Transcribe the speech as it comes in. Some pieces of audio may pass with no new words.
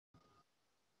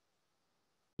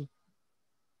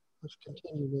Let's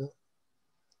continue now.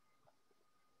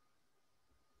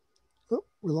 Oh,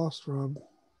 we lost Rob.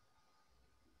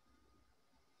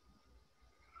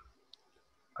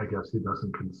 I guess he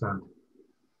doesn't consent.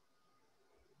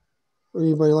 Would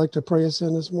anybody like to pray us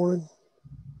in this morning?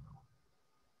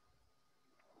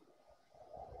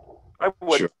 I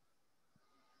would. Sure.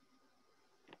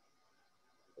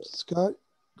 Scott,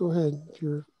 go ahead if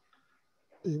you're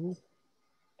able.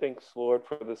 Thanks, Lord,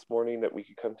 for this morning that we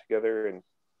could come together and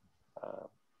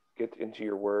get into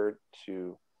your word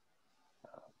to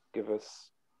give us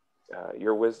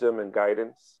your wisdom and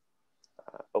guidance.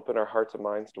 Open our hearts and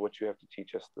minds to what you have to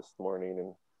teach us this morning.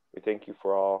 And we thank you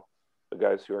for all the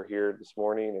guys who are here this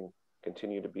morning and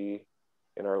continue to be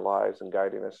in our lives and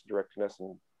guiding us, directing us,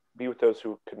 and be with those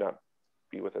who could not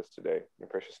be with us today. In your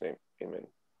precious name, amen.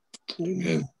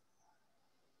 Amen.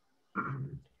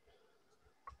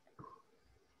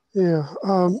 Yeah,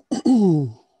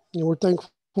 we're thankful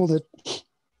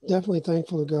definitely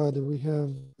thankful to God that we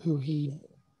have who He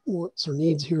wants or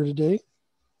needs here today,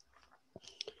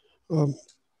 and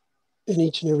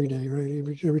each and every day,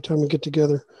 right? Every time we get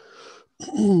together.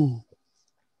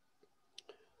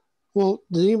 Well,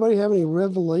 did anybody have any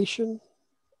revelation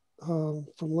from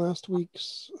last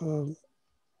week's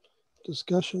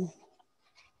discussion?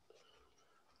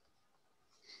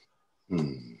 That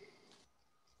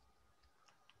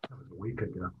was a week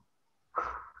ago.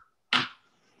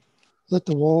 Let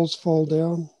the walls fall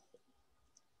down.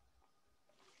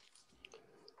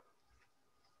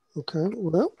 Okay,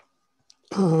 well,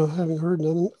 having heard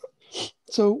none.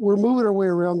 So we're moving our way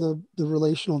around the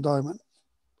relational diamond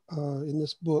in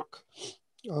this book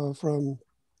from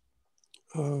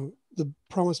the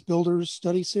Promise Builders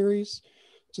study series.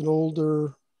 It's an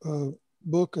older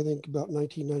book, I think about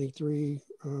 1993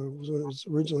 was when it was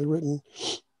originally written.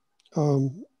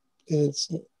 And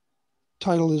its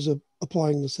title is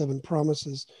Applying the Seven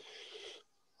Promises.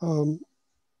 So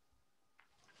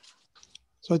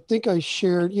I think I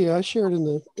shared in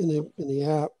the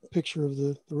app picture of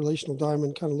the relational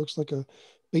diamond. Kind of looks like a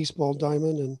baseball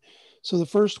diamond. And so the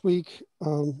first week,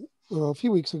 a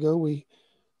few weeks ago, we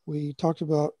talked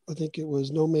about, I think it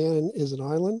was No Man is an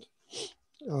Island,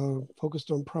 focused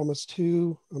on Promise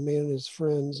 2, a man and his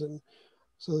friends. And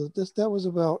so that was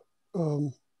about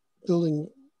building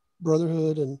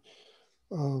brotherhood and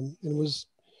it was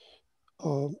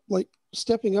like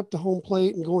stepping up to home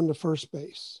plate and going to first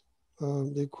base.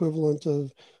 The equivalent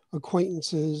of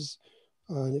acquaintances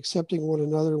and accepting one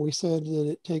another. We said that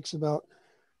it takes about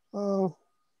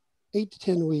 8 to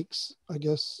 10 weeks, I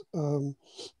guess, in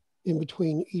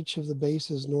between each of the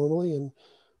bases normally.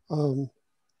 And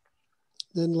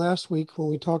then last week when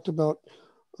we talked about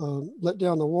Let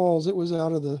Down the Walls, it was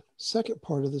out of the second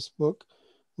part of this book,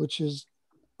 which is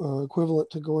equivalent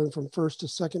to going from first to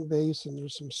second base. And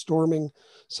there's some storming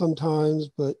sometimes,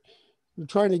 but we're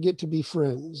trying to get to be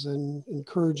friends and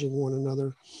encouraging one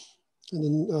another. And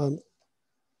then,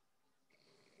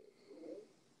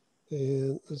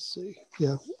 and let's see,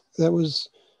 yeah, that was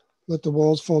Let the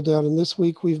Walls Fall Down. And this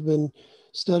week we've been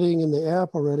studying in the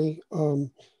app already.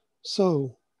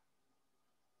 So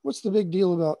what's the big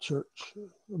deal about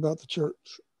the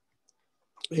church?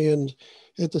 And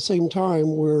at the same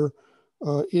time, we're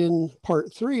in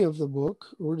part 3 of the book.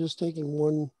 We're just taking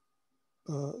one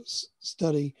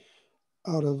study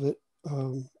out of it,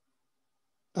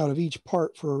 out of each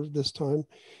part for this time.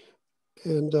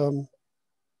 And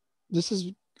this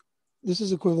is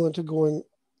equivalent to going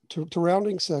to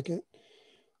rounding second,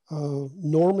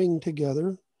 norming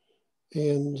together,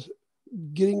 and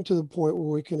getting to the point where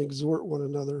we can exhort one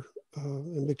another,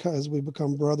 and because we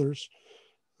become brothers.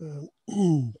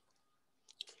 And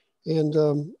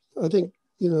I think,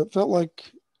 it felt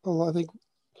like, I think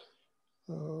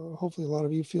hopefully a lot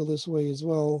of you feel this way as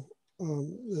well.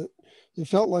 That it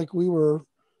felt like we were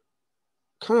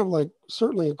kind of like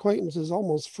certainly acquaintances,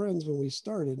 almost friends when we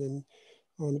started, and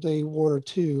on day 1 or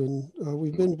 2, and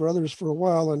we've been brothers for a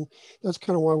while, and that's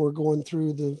kind of why we're going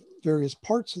through the various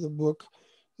parts of the book,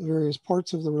 the various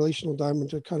parts of the relational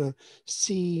diamond, to kind of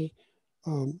see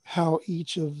how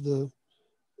each of the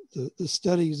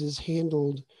studies is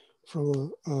handled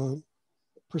from a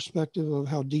perspective of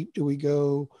how deep do we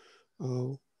go,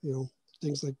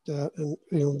 things like that. And,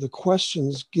 the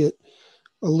questions get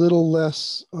a little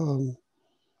less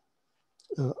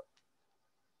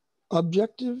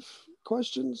objective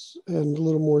questions and a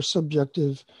little more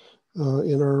subjective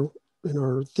in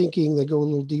our thinking. They go a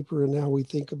little deeper in how we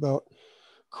think about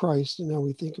Christ and how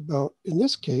we think about, in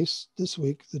this case, this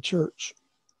week, the church.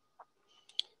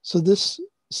 So this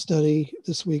study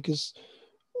this week is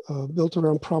built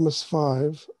around Promise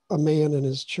 5, a man and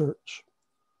his church.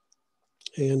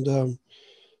 And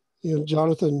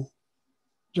Jonathan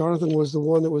was the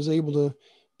one that was able to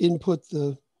input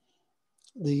the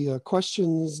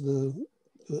questions, the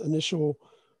initial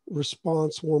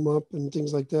response warm up and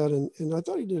things like that. And I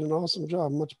thought he did an awesome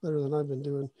job, much better than I've been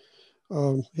doing.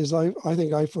 I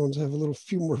think iPhones have a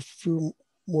few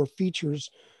more features.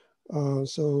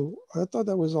 So I thought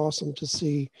that was awesome to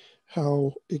see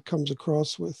how it comes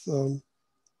across with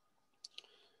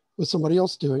somebody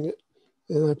else doing it.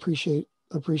 And I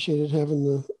appreciated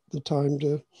having the time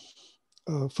to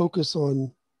focus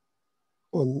on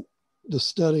the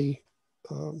study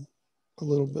a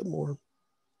little bit more.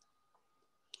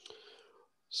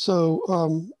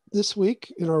 So this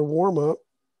week in our warm up,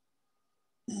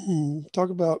 talk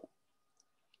about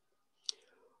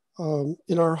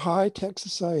in our high tech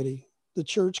society, the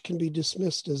church can be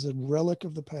dismissed as a relic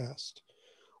of the past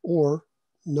or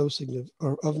of no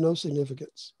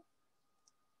significance.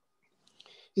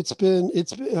 It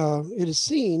is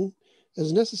seen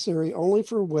as necessary only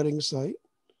for a wedding site,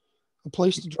 a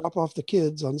place to drop off the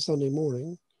kids on Sunday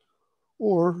morning,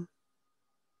 or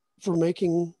for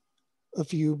making a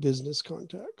few business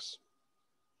contacts.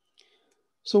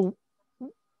 So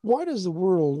why does the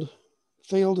world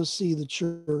fail to see the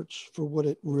church for what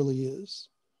it really is?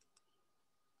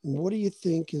 And what do you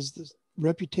think is the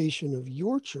reputation of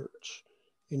your church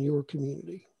in your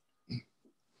community?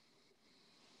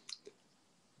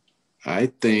 I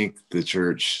think the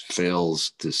church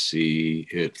fails to see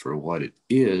it for what it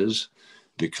is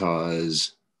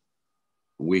because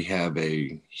we have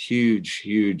a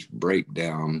huge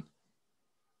breakdown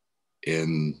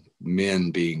in men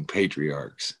being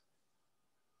patriarchs.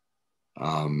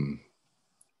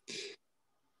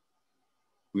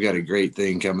 We got a great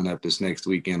thing coming up this next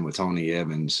weekend with Tony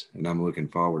Evans, and I'm looking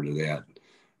forward to that. And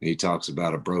he talks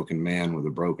about a broken man with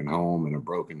a broken home and a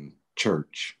broken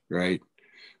church, right?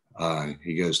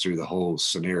 He goes through the whole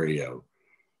scenario.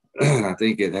 I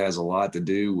think it has a lot to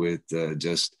do with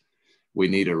just we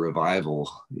need a revival,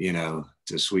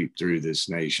 to sweep through this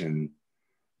nation,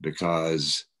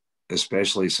 because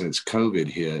especially since COVID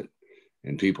hit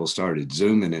and people started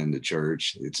zooming into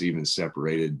church, it's even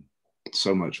separated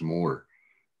so much more.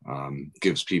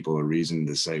 Gives people a reason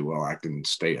to say, well, I can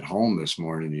stay at home this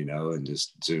morning, and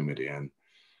just zoom it in.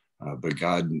 But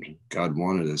God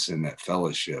wanted us in that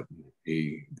fellowship.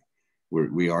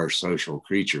 We are social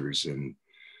creatures, and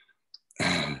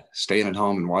staying at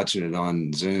home and watching it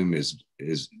on Zoom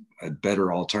is a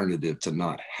better alternative to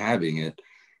not having it.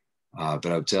 But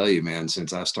I'll tell you, man,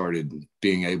 since I started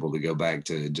being able to go back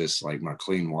to just like my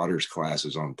clean waters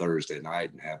classes on Thursday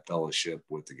night and have fellowship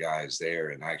with the guys there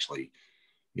and actually,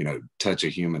 touch a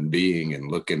human being and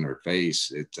look in their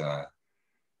face,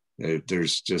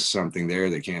 there's just something there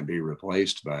that can't be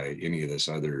replaced by any of this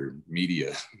other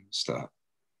media stuff.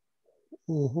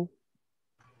 Mm-hmm.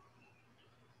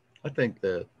 I think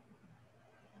that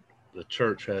the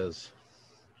church has,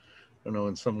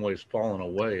 in some ways fallen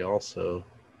away also.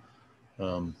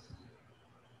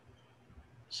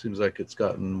 Seems like it's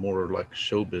gotten more like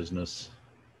show business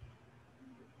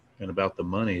and about the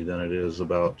money than it is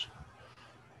about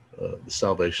the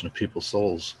salvation of people's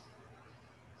souls.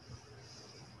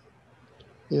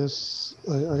 Yes,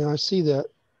 I see that.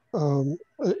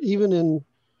 Even in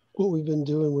what we've been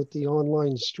doing with the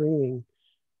online streaming,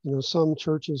 some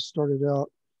churches started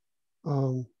out,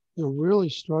 really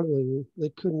struggling. They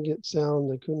couldn't get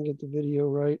sound, they couldn't get the video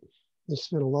right. They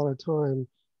spent a lot of time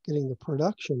getting the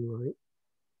production right.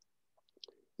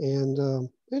 And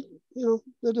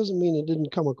that doesn't mean it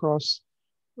didn't come across,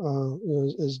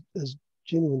 as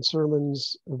genuine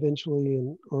sermons eventually,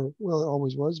 it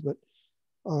always was. But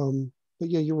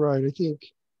yeah, you're right. I think,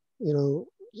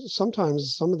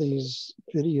 sometimes some of these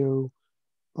video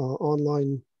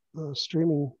online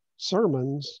streaming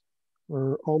sermons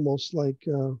are almost like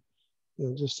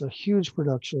just a huge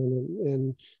production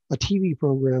and a TV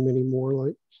program anymore.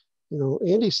 Like,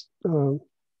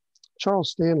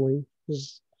 Charles Stanley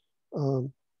is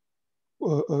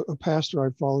a pastor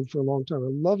I've followed for a long time. I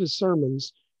love his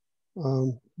sermons,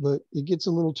 but it gets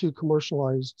a little too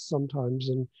commercialized sometimes.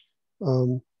 And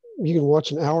you can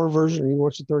watch an hour version or you can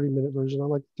watch a 30-minute version. I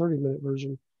like the 30-minute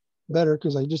version better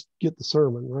because I just get the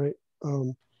sermon, right?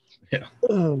 Yeah.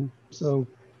 So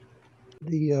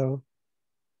when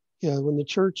the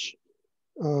church,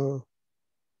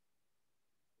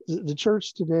 the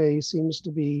church today seems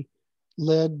to be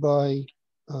led by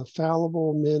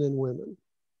fallible men and women.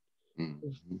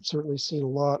 We've certainly seen a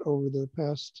lot over the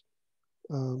past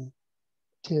 10,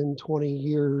 20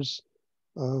 years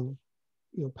of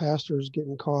pastors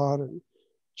getting caught and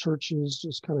churches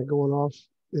just kind of going off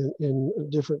in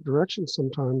different directions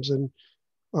sometimes. And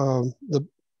The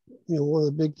one of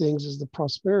the big things is the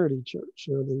prosperity church.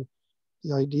 The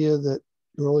idea that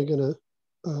you're only going to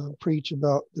preach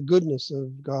about the goodness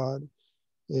of God,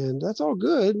 and that's all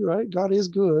good, right? God is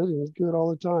good, and He's good all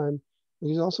the time, but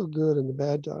He's also good in the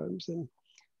bad times. And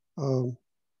um,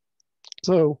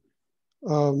 so,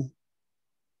 um,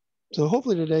 so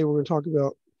hopefully today we're going to talk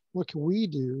about what can we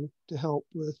do to help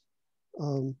with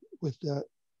that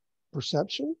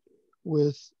perception,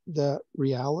 with that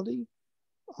reality,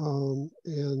 and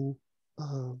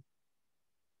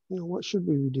what should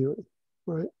we be doing,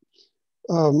 right?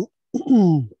 No,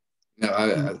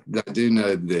 I do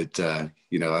know that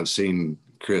I've seen,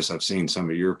 Chris, I've seen some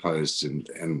of your posts,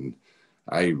 and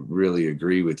I really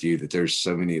agree with you that there's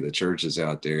so many of the churches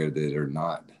out there that are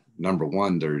not, number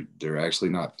one, they're actually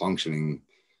not functioning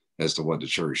as to what the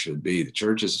church should be. The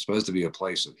church is supposed to be a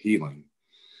place of healing.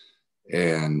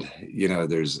 And,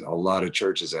 there's a lot of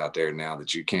churches out there now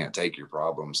that you can't take your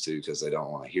problems to because they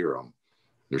don't want to hear them.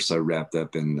 They're so wrapped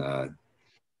up in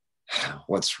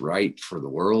what's right for the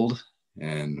world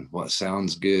and what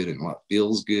sounds good and what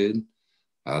feels good.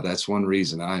 That's one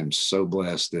reason I am so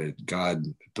blessed that God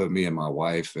put me and my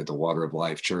wife at the Water of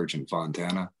Life Church in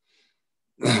Fontana.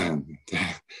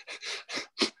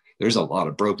 There's a lot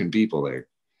of broken people there,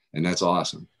 and that's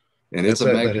awesome. And it's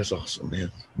that is awesome, man.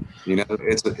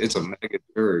 It's a mega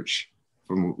church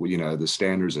from the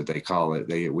standards that they call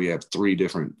it. We have 3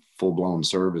 different full-blown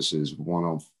services,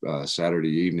 one on Saturday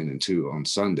evening and 2 on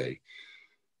Sunday.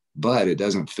 But it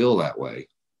doesn't feel that way.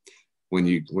 When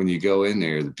you go in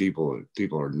there, the people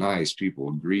are nice.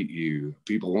 People greet you.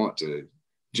 People want to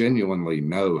genuinely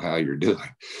know how you're doing.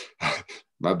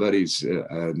 My buddies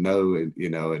know,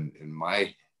 in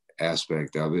my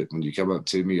aspect of it. When you come up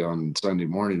to me on Sunday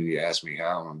morning and you ask me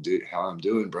how I'm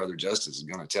doing, Brother Justice is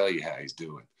going to tell you how he's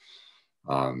doing.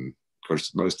 Of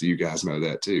course, most of you guys know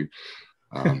that too.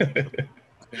 I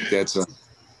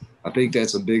think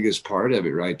that's the biggest part of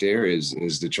it right there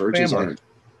is the churches Family. aren't.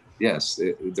 Yes,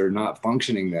 they're not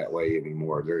functioning that way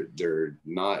anymore. They're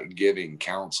not giving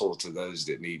counsel to those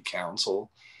that need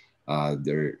counsel.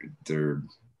 They're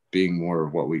being more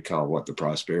of what we call the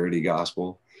prosperity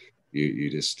gospel. You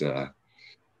just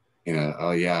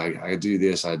oh yeah, I do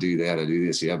this, I do that, I do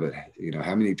this. Yeah, but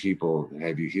how many people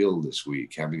have you healed this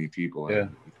week? How many people have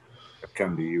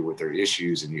come to you with their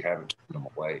issues and you haven't turned them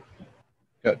away?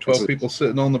 Got 12 people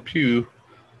sitting on the pew.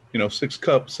 6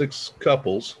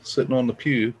 couples sitting on the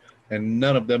pew, and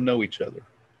none of them know each other.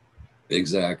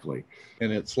 Exactly.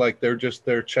 And it's like they're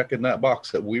checking that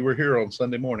box that we were here on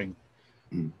Sunday morning.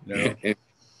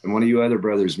 And one of you other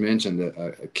brothers mentioned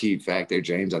a key fact there,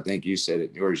 James. I think you said it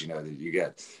in yours. That you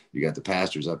got the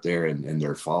pastors up there and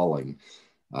they're falling.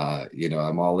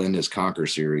 I'm all in this Conquer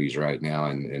series right now,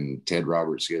 and Ted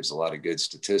Roberts gives a lot of good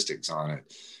statistics on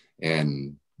it.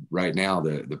 And right now,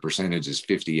 the percentage is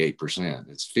 58%.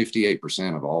 It's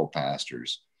 58% of all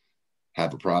pastors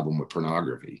have a problem with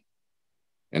pornography.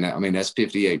 And I mean, that's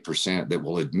 58% that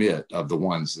will admit of the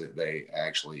ones that they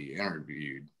actually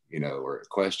interviewed, or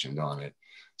questioned on it.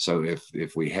 So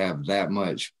if we have that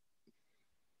much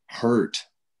hurt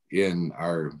in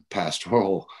our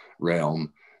pastoral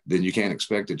realm, then you can't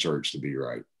expect the church to be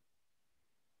right.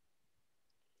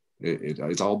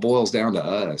 It all boils down to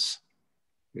us.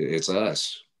 It's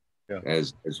us. Yeah.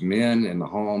 As men in the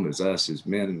home, as us as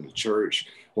men in the church,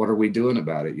 what are we doing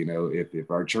about it?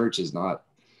 If our church is not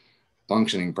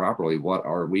functioning properly, what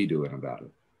are we doing about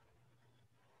it?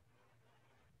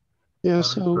 Yeah,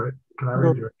 so can I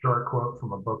read you a short quote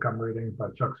from a book I'm reading by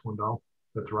Chuck Swindoll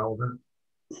that's relevant?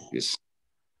 Yes.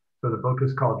 So the book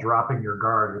is called Dropping Your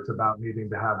Guard. It's about needing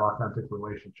to have authentic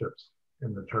relationships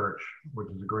in the church, which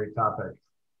is a great topic.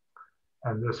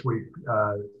 And this week,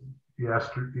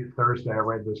 Thursday, I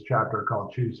read this chapter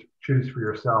called Choose for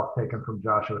Yourself, taken from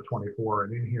Joshua 24.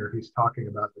 And in here, he's talking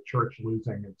about the church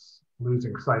losing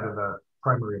sight of the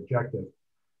primary objective.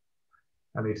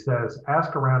 And he says,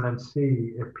 ask around and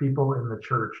see if people in the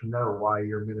church know why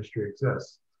your ministry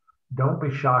exists. Don't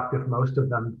be shocked if most of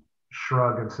them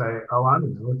shrug and say, oh, I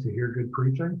don't know, to hear good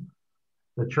preaching.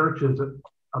 The church is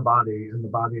a body, and the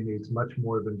body needs much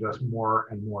more than just more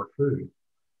and more food.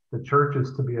 The church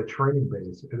is to be a training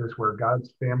base. It is where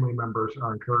God's family members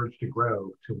are encouraged to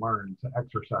grow, to learn, to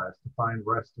exercise, to find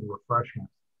rest and refreshment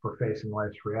for facing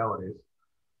life's realities.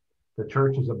 The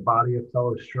church is a body of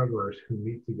fellow strugglers who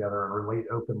meet together and relate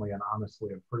openly and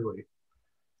honestly and freely.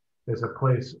 It is a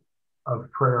place of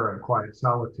prayer and quiet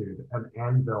solitude, an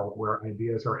anvil where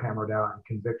ideas are hammered out and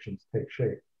convictions take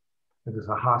shape. It is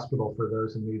a hospital for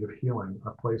those in need of healing,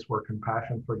 a place where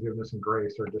compassion, forgiveness, and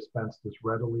grace are dispensed as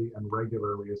readily and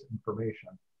regularly as information.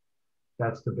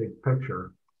 That's the big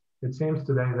picture. It seems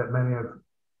today that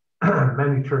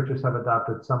many churches have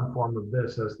adopted some form of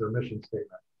this as their mission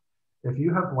statement. If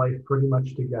you have life pretty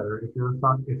much together, if your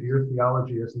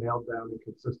theology is nailed down and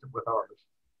consistent with ours,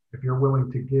 if you're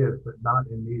willing to give but not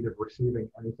in need of receiving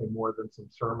anything more than some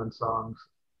sermon songs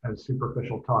and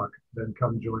superficial talk, then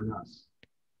come join us.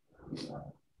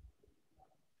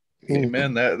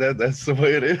 Amen. That's the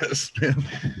way it is, man.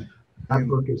 That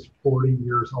book is 40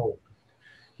 years old.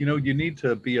 You know, you need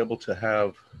to be able to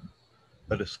have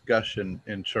a discussion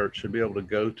in church and be able to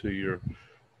go to your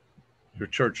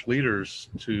church leaders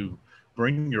to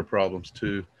bring your problems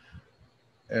to.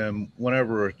 And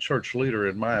whenever a church leader,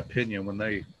 in my opinion, when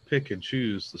they pick and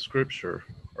choose the scripture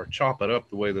or chop it up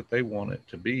the way that they want it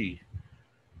to be,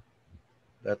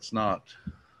 that's not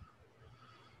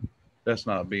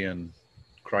being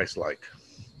Christ-like.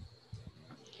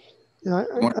 Yeah,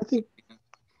 I think.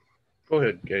 Go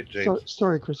ahead, James.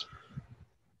 Sorry, Chris.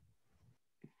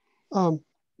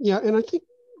 Yeah, and I think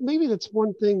maybe that's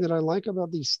one thing that I like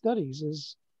about these studies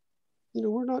is, you know,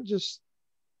 we're not just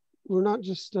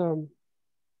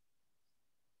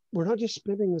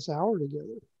spending this hour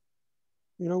together.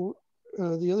 You know,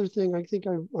 the other thing I think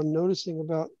I'm noticing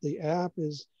about the app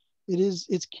is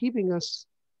it's keeping us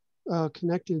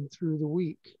connected through the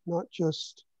week, not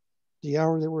just the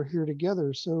hour that we're here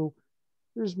together. So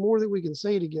there's more that we can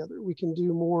say together. We can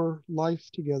do more life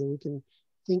together. We can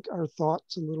think our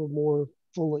thoughts a little more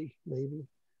fully, maybe.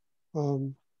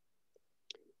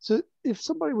 So if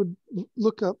somebody would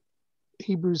look up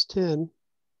Hebrews 10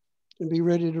 and be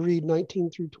ready to read 19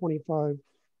 through 25,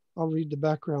 I'll read the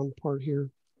background part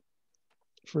here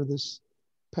for this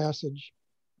passage.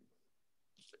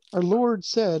 Our Lord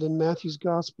said in Matthew's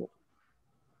gospel,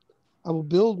 I will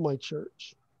build my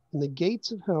church, and the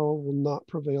gates of hell will not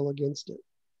prevail against it.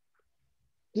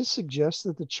 This suggests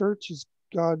that the church is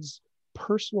God's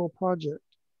personal project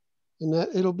and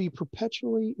that it'll be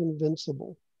perpetually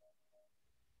invincible.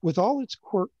 With all its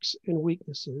quirks and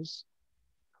weaknesses,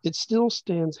 it still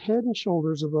stands head and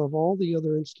shoulders above all the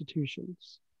other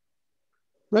institutions.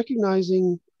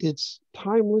 Recognizing its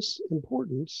timeless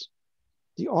importance,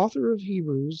 the author of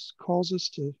Hebrews calls us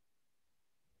to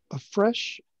a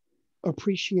fresh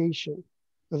appreciation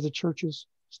of the church's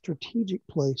strategic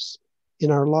place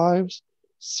in our lives,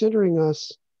 centering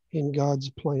us in God's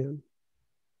plan.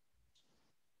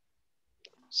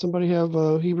 Somebody have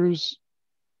Hebrews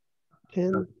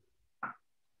 10?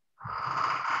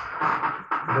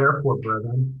 Therefore,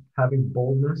 brethren, having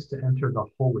boldness to enter the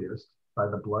holiest by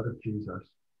the blood of Jesus,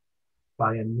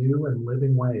 by a new and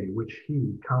living way which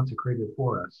he consecrated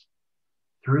for us,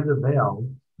 through the veil,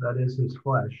 that is his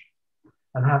flesh,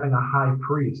 and having a high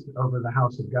priest over the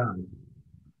house of God,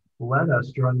 let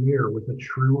us draw near with a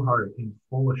true heart in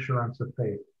full assurance of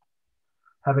faith,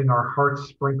 having our hearts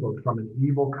sprinkled from an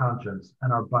evil conscience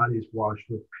and our bodies washed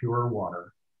with pure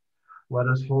water. Let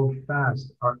us hold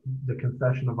fast the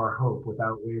confession of our hope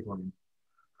without wavering,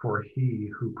 for he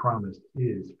who promised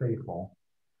is faithful.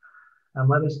 And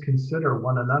let us consider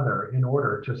one another in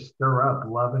order to stir up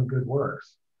love and good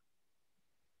works.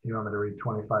 You want me to read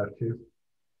 25 too?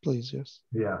 Please, yes.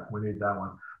 Yeah, we need that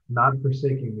one. Not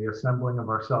forsaking the assembling of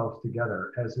ourselves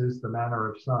together, as is the manner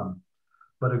of some,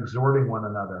 but exhorting one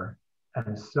another,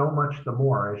 and so much the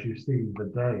more as you see the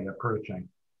day approaching.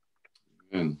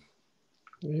 Amen.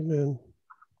 Amen.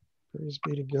 Praise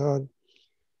be to God.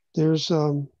 There's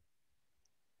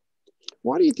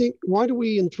why do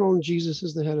we enthrone Jesus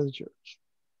as the head of the church?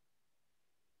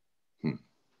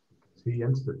 He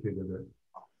instituted it.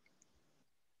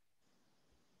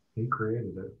 He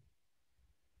created it.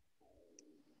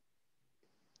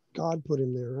 God put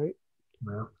him there, right?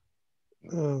 Yeah.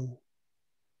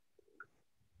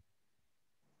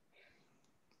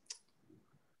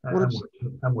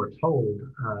 And we're told,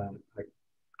 I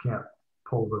can't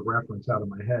pull the reference out of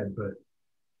my head, but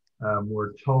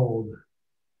we're told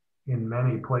in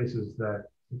many places that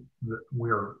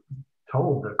we're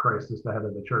told that Christ is the head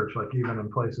of the church, like even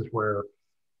in places where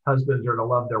husbands are to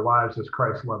love their wives as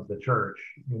Christ loved the church.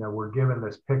 You know, we're given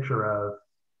this picture of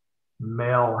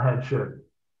male headship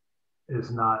is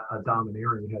not a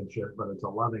domineering headship, but it's a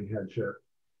loving headship,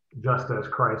 just as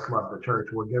Christ loved the church.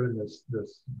 We're given this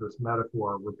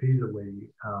metaphor repeatedly,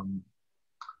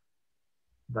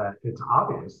 that it's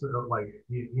obvious. Like,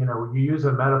 you know, you use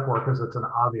a metaphor because it's an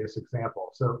obvious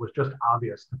example. So it was just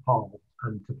obvious to Paul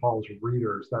and to Paul's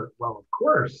readers that, well, of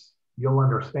course, you'll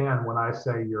understand when I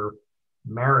say your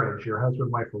marriage, your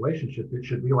husband-wife relationship, it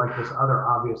should be like this other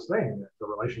obvious thing, the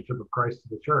relationship of Christ to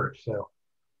the church. So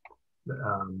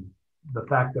the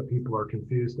fact that people are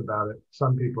confused about it,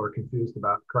 some people are confused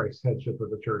about Christ's headship of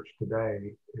the church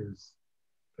today, is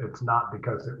it's not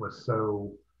because it was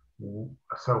so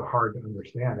hard to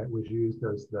understand. It was used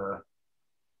as the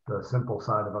simple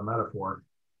side of a metaphor.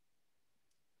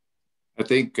 I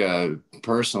think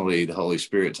personally, the Holy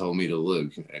Spirit told me to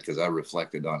look, because I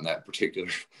reflected on that particular,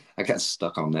 I got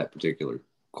stuck on that particular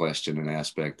question and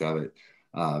aspect of it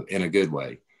in a good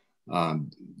way.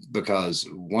 Because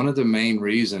one of the main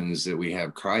reasons that we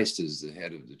have Christ as the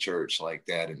head of the church like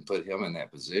that and put him in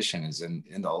that position is in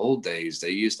the old days, they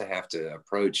used to have to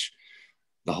approach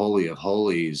the Holy of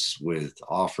Holies with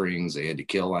offerings. They had to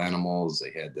kill animals.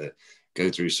 They had to go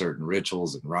through certain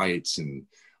rituals and rites and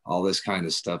all this kind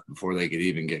of stuff before they could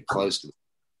even get close to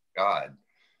God.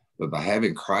 But by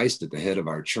having Christ at the head of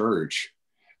our church,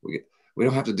 we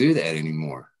don't have to do that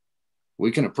anymore. We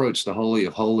can approach the Holy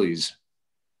of Holies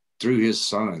through his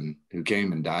son who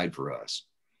came and died for us.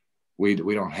 We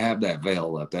don't have that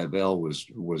veil up. That veil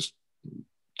was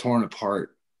torn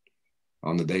apart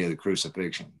on the day of the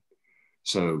crucifixion.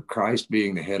 So Christ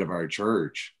being the head of our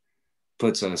church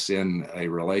puts us in a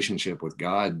relationship with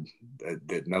God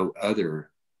that no other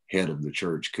head of the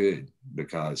church could,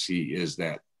 because he is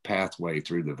that pathway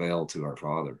through the veil to our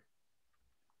Father.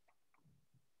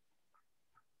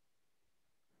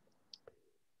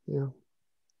 Yeah.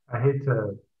 I hate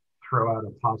to throw out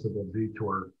a possible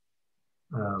detour,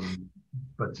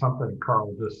 but something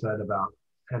Carl just said about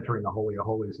entering the Holy of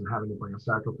Holies and having to bring a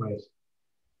sacrifice.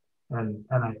 And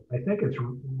I think it's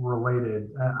related.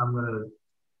 I'm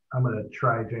gonna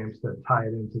try, James, to tie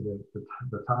it into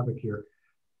the topic here,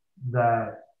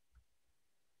 that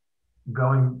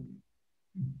going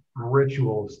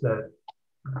rituals that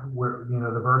were,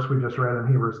 the verse we just read in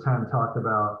Hebrews 10 talked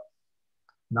about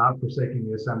not forsaking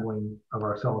the assembling of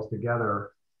ourselves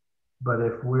together. But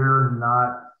if we're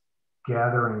not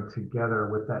gathering together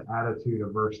with that attitude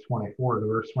of verse 24, the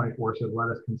verse 24 said, let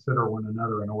us consider one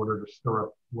another in order to stir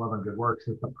up love and good works.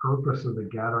 That the purpose of the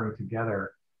gathering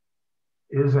together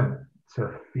isn't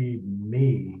to feed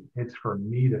me, it's for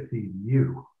me to feed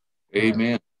you.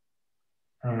 Amen.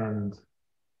 And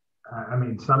I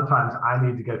mean, sometimes I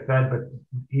need to get fed, but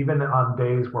even on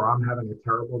days where I'm having a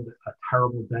terrible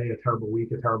day, a terrible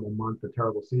week, a terrible month, a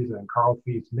terrible season, and Carl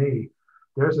feeds me,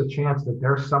 there's a chance that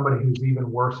there's somebody who's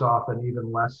even worse off and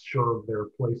even less sure of their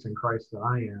place in Christ than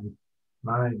I am, and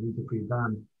I need to feed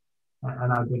them.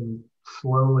 And I've been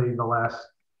slowly the last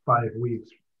 5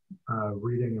 weeks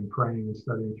reading and praying and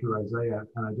studying through Isaiah,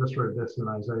 and I just read this in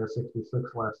Isaiah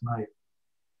 66 last night,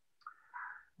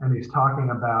 and he's talking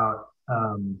about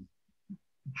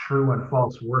true and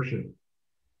false worship,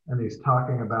 and he's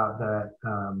talking about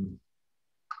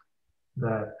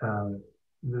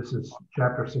this is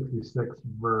chapter 66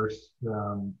 verse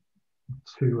 2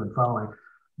 and following.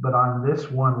 But on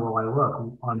this one will I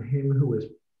look, on him who is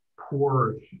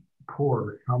poor,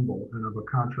 humble, and of a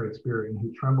contrite spirit, and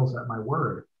who trembles at my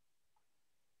word.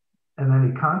 And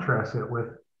then he contrasts it with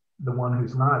the one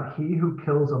who's not. He who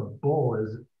kills a bull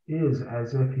is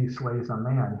as if he slays a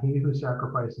man. He who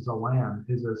sacrifices a lamb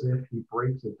is as if he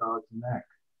breaks a dog's neck.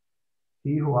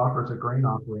 He who offers a grain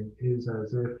offering is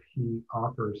as if he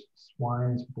offers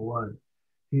swine's blood.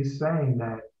 He's saying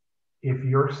that if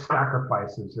your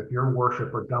sacrifices, if your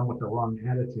worship are done with the wrong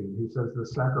attitude, he says the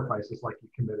sacrifice is like you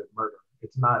committed murder.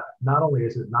 It's not only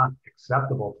is it not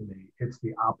acceptable to me, it's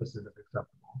the opposite of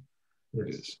acceptable.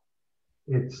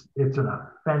 It's an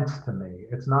offense to me.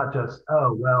 It's not just,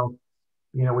 oh, well,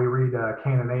 we read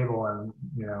Cain and Abel, and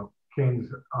Cain,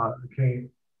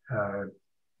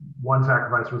 one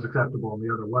sacrifice was acceptable and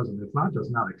the other wasn't. It's not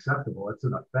just not acceptable, it's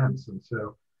an offense. And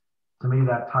so to me,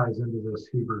 that ties into this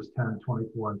Hebrews 10,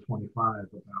 24 and 25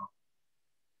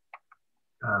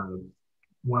 about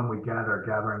when we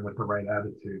gathering with the right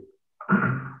attitude.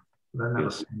 I've never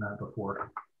seen that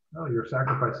before. Oh, your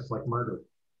sacrifice is like murder.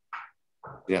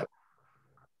 Yeah.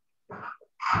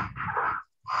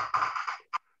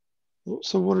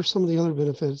 So what are some of the other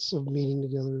benefits of meeting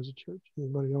together as a church?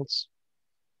 Anybody else?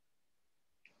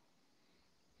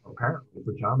 Apparently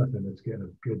for Jonathan, it's getting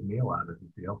a good meal out of the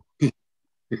deal.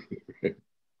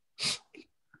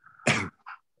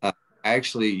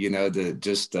 Actually,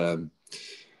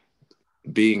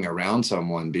 being around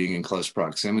someone, being in close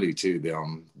proximity to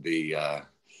them, the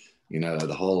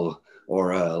whole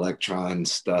aura electron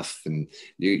stuff, and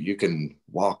you can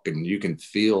walk and you can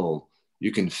feel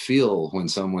when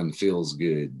someone feels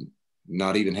good,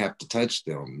 not even have to touch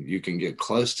them. You can get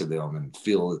close to them and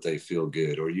feel that they feel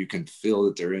good, or you can feel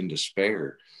that they're in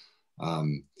despair.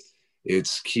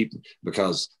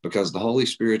 Because the Holy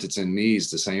Spirit that's in me is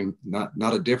the same,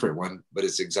 not a different one, but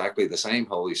it's exactly the same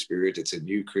Holy Spirit. It's in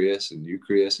you, Chris, and you,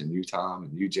 Tom,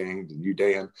 and you, James, and you,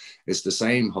 Dan. It's the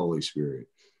same Holy Spirit.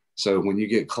 So when you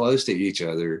get close to each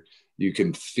other, you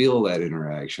can feel that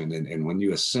interaction. And when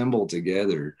you assemble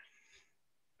together,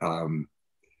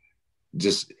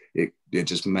 it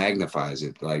just magnifies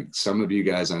it. Like some of you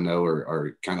guys I know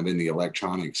are kind of in the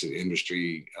electronics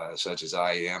industry, such as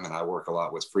I am, and I work a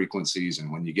lot with frequencies.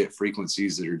 And when you get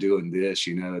frequencies that are doing this,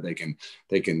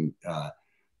 they can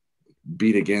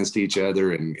beat against each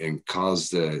other and cause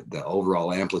the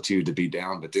overall amplitude to be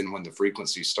down. But then when the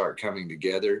frequencies start coming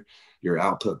together, your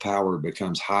output power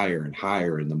becomes higher and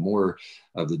higher, and the more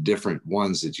of the different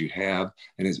ones that you have,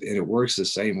 and it works the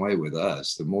same way with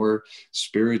us. The more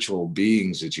spiritual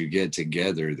beings that you get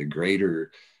together, the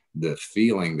greater the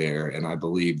feeling there, and I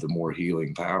believe the more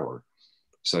healing power.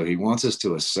 So he wants us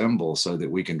to assemble so that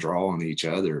we can draw on each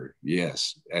other,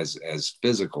 yes, as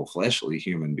physical, fleshly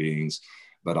human beings,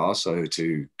 but also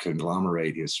to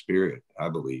conglomerate his spirit, I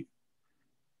believe.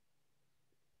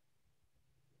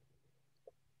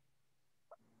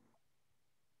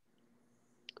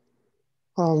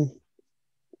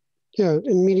 Yeah,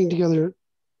 in meeting together,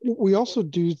 we also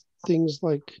do things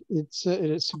like it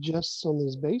suggests on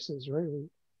these bases, right? We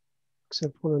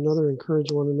accept one another,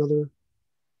 encourage one another,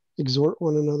 exhort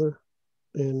one another,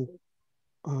 and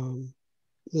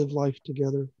live life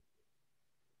together.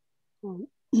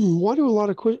 Why do a lot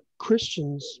of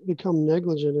Christians become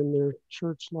negligent in their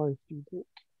church life, do you think?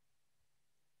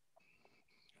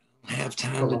 I have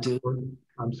time to do it.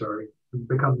 I'm sorry.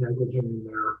 Become negligent in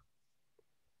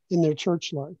their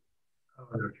church life.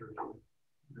 In their church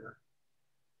life.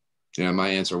 Yeah, my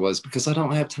answer was because I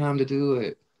don't have time to do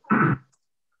it.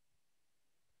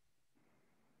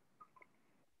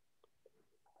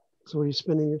 So what are you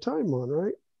spending your time on,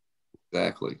 right?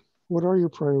 Exactly. What are your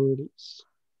priorities?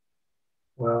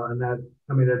 Well, and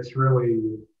that's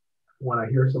really, when I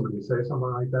hear somebody say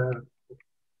something like that,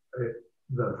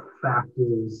 the fact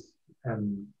is,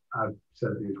 and I've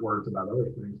said these words about other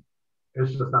things,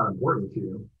 it's just not important to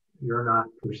you. You're not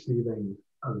perceiving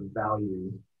a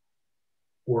value,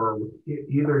 or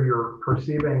either you're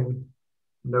perceiving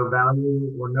no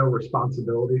value or no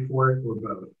responsibility for it, or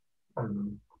both.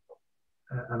 And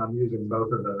I'm using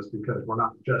both of those because we're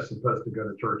not just supposed to go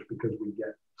to church because we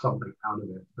get something out of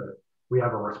it, but we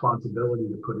have a responsibility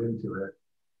to put into it,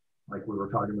 like we were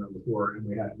talking about before, and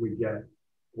we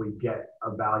get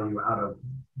a value out of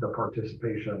the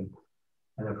participation.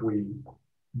 And if we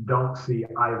don't see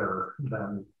either,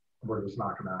 then we're just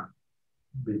not going to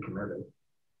be committed.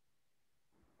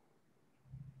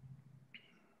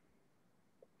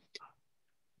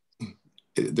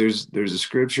 There's a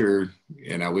scripture,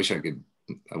 and I wish I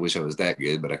was that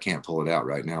good, but I can't pull it out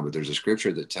right now. But there's a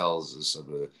scripture that tells us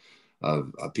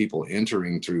of people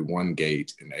entering through one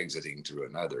gate and exiting through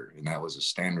another, and that was a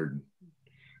standard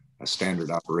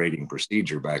operating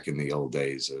procedure back in the old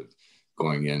days of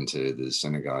going into the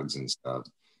synagogues and stuff,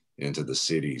 into the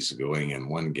cities, going in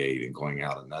one gate and going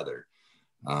out another.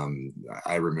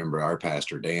 I remember our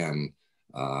pastor Dan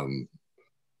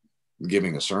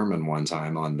giving a sermon one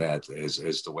time on that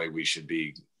as the way we should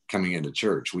be coming into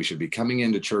church. We should be coming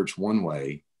into church one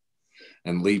way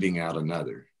and leaving out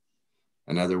another.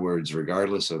 In other words,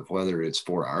 regardless of whether it's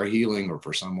for our healing or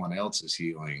for someone else's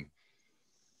healing,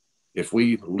 if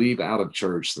we leave out of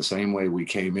church the same way we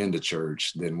came into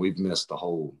church, then we've missed the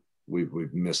whole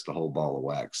ball of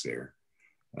wax there.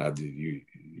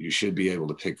 You should be able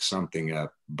to pick something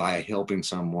up by helping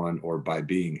someone or by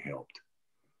being helped.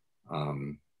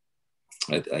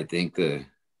 I think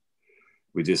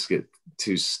we just get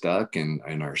too stuck in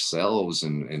ourselves,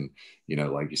 and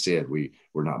like you said,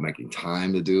 we're not making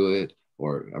time to do it.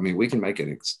 Or I mean, we can make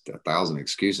 1,000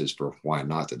 excuses for why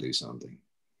not to do something,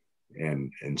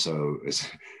 and so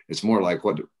it's more like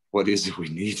what is it we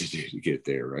need to do to get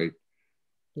there, right?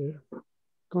 Yeah.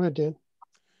 Go ahead, Dan.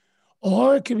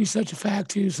 Or it could be such a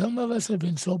fact too. Some of us have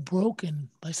been so broken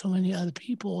by so many other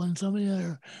people and so many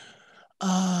other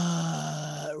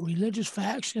religious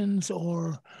factions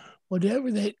or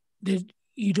whatever that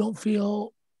you don't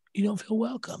feel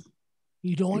welcome.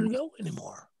 You don't want to go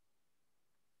anymore.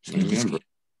 So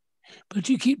but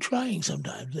you keep trying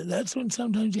sometimes. That's when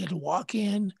sometimes you have to walk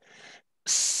in,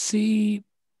 see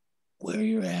where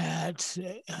you're at,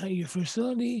 your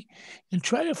facility, and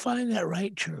try to find that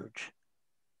right church.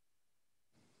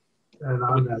 And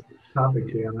on that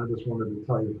topic, Dan, I just wanted to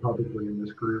tell you publicly in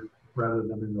this group, rather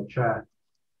than in the chat,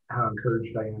 how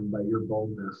encouraged I am by your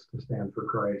boldness to stand for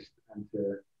Christ and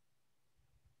to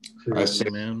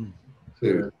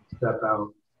step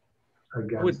out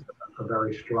against a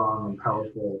very strong and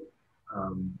powerful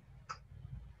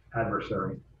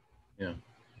adversary. Yeah.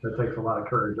 That takes a lot of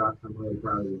courage. I'm really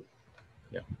proud of you.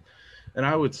 Yeah. And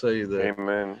I would say that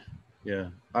Amen. Yeah,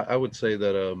 I would say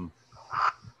that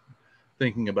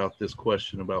thinking about this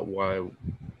question about why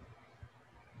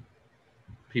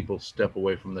people step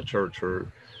away from the church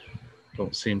or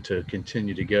don't seem to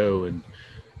continue to go, and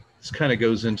this kind of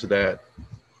goes into that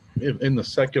in the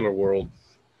secular world,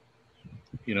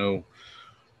 you know,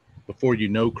 before you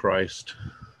know Christ,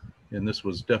 and this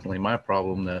was definitely my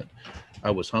problem, that I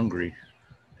was hungry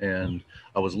and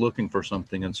I was looking for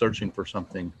something and searching for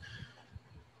something.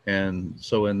 And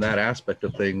so in that aspect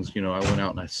of things, I went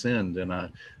out and I sinned,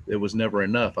 and it was never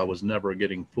enough. I was never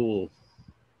getting full.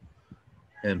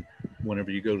 And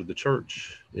whenever you go to the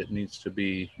church, you need to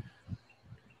be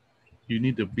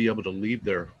able to leave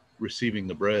there receiving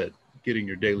the bread, getting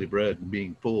your daily bread and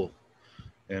being full.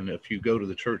 And if you go to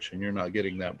the church and you're not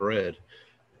getting that bread,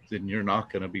 then you're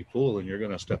not going to be full and you're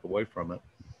going to step away from it.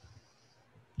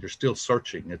 You're still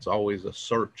searching. It's always a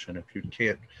search. And if you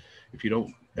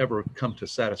don't ever come to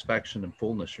satisfaction and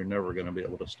fullness, you're never going to be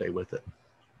able to stay with it.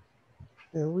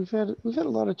 Yeah, we've had a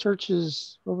lot of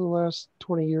churches over the last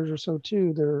 20 years or so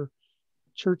too. They're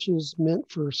churches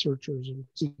meant for searchers and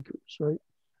seekers, right?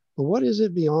 But what is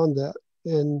it beyond that?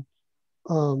 And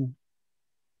I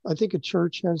think a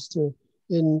church has to,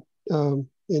 and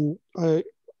I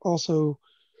also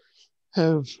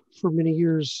have for many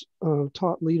years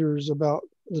taught leaders about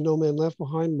the No Man Left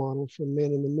Behind model from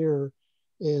Man in the Mirror,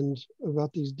 and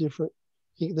about these different,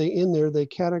 they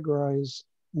categorize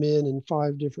men in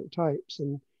 5 different types.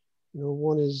 And,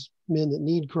 one is men that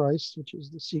need Christ, which is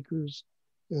the seekers,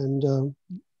 and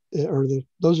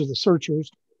those are the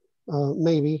searchers,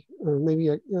 maybe.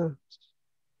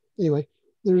 Anyway,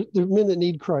 there are men that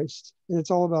need Christ, and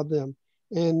it's all about them.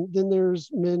 And then there's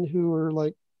men who are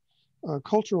like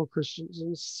cultural Christians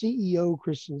and CEO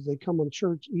Christians. They come on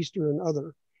church, Easter, and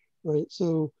other, right?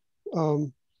 So,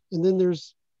 and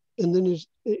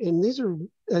these are,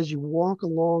 as you walk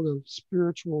along a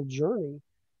spiritual journey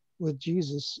with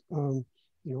Jesus,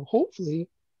 hopefully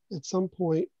at some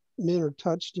point men are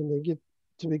touched and they get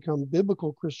to become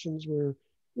biblical Christians, where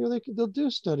they'll do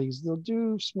studies, they'll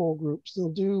do small groups, they'll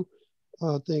do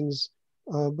things,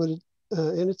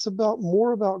 and it's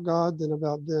more about God than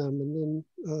about them. And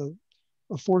then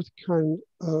a fourth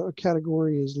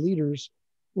category is leaders,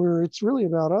 where it's really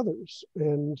about others,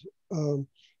 and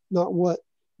not what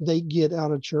they get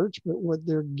out of church, but what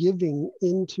they're giving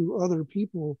into other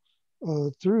people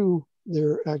through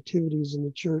their activities in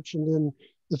the church. And then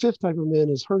the fifth type of men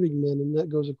is hurting men, and that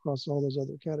goes across all those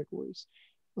other categories,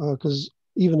 because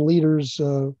even leaders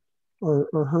are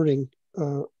hurting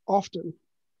often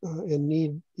and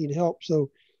need help.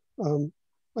 So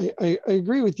I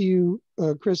agree with you,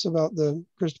 Christopher, about the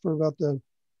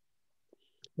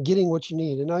getting what you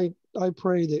need. And I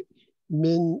pray that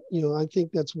men, I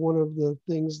think that's one of the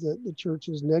things that the church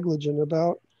is negligent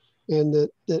about, and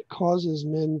that causes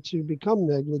men to become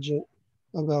negligent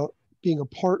about being a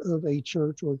part of a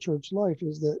church or church life,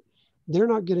 is that they're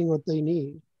not getting what they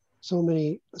need. So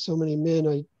many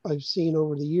men I've seen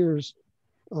over the years,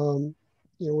 when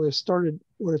I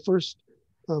first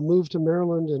moved to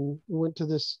Maryland and went to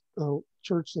this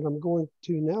church that I'm going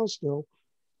to now still,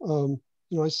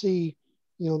 I see,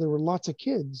 there were lots of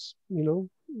kids,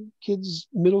 kids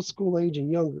middle school age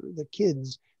and younger, the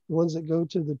ones that go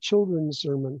to the children's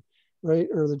sermon, right?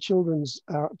 Or the children's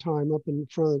time up in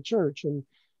front of the church. And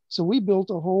so we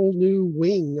built a whole new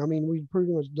wing. I mean, we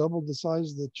pretty much doubled the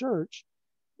size of the church.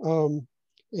 And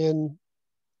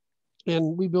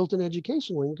we built an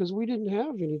education wing because we didn't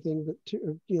have anything but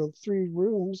 3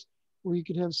 rooms where you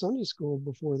could have Sunday school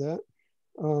before that.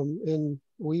 And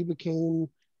we became,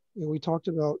 we talked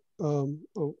about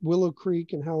Willow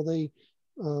Creek and how they,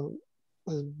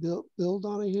 Bill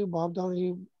Donahue, Bob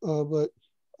Donahue, Bill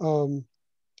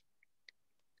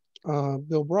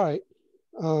Bright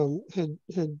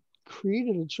had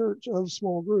created a church of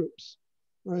small groups,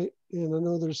 right? And I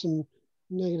know there's some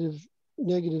negative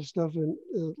stuff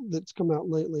that's come out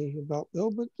lately about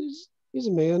Bill, but he's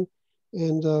a man,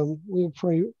 and we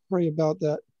pray about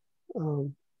that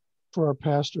for our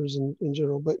pastors in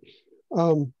general. But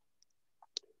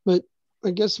I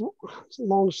guess,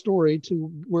 long story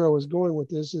to where I was going with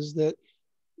this, is that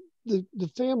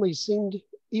the family seemed,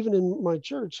 even in my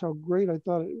church, how great I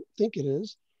think it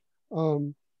is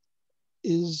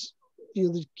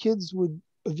the kids would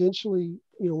eventually,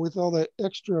 with all that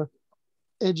extra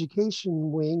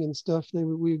education wing and stuff, we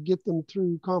would get them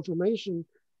through confirmation,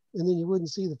 and then you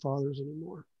wouldn't see the fathers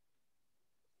anymore.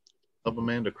 Love a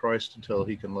man to Christ until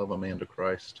he can love a man to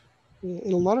Christ. Yeah,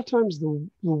 and a lot of times the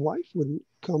wife wouldn't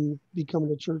be coming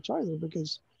to church either,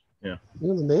 because the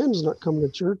man's not coming to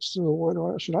church, so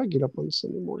why should I get up on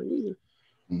Sunday morning either?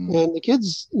 And the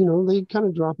kids, you know, they kind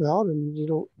of drop out, and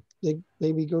they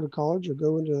maybe go to college or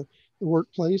go into the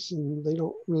workplace, and they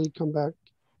don't really come back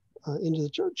into the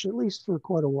church, at least for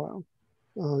quite a while.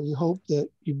 You hope that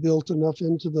you built enough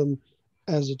into them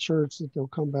as a church that they'll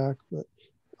come back. But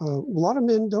a lot of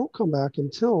men don't come back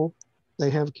until they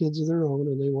have kids of their own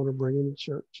and they want to bring them to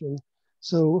church. And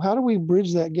so how do we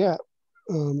bridge that gap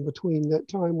between that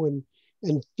time when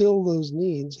and fill those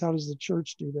needs? How does the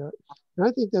church do that? And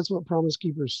I think that's what Promise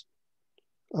Keepers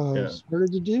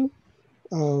started to do.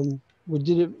 We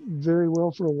did it very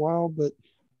well for a while, but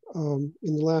in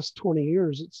the last 20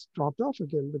 years, it's dropped off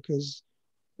again because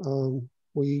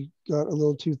we got a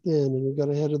little too thin, and we got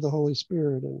ahead of the Holy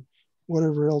Spirit and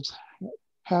whatever else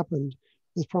happened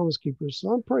with Promise Keepers. So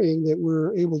I'm praying that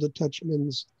we're able to touch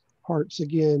men's hearts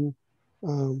again,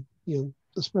 you know,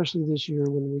 especially this year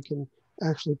when we can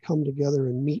actually come together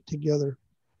and meet together.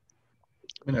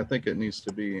 I mean, I think it needs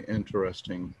to be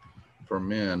interesting for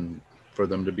men, for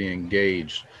them to be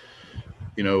engaged.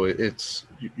 You know,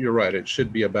 you're right. It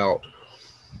should be about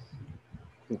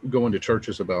going to church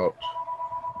is about,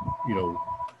 you know,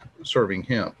 serving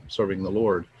him, serving the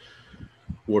Lord,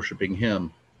 worshiping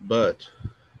him. But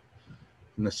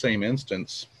in the same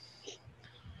instance,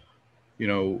 you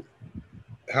know,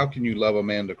 how can you love a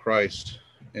man to Christ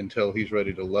until he's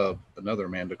ready to love another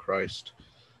man to Christ?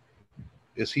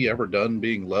 Is he ever done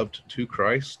being loved to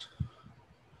Christ?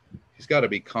 He's got to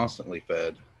be constantly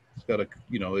fed. He's got to,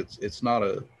 you know, it's not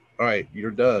all right,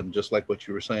 you're done. Just like what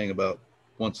you were saying about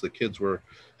once the kids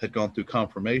had gone through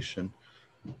confirmation,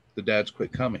 the dads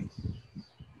quit coming,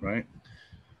 right?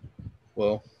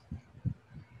 Well,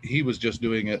 he was just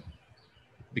doing it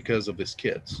because of his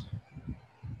kids,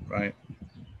 right?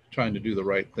 Trying to do the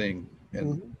right thing.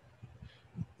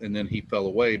 And then he fell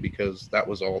away because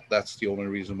that's the only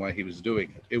reason why he was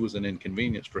doing it. It was an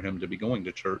inconvenience for him to be going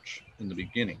to church in the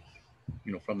beginning,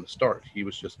 you know, from the start. He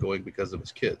was just going because of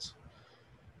his kids.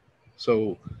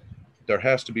 So there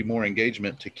has to be more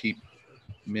engagement to keep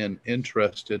men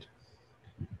interested,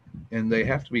 and they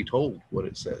have to be told what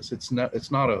it says. There's not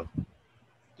a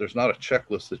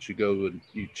checklist that you go and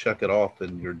you check it off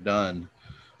and you're done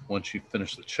once you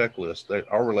finish the checklist.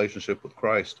 Our relationship with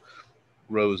Christ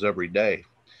grows every day.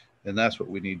 And that's what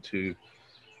we need to,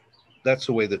 that's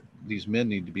the way that these men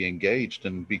need to be engaged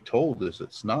and be told is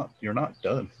you're not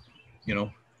done. You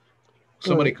know,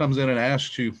 somebody comes in and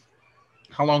asks you,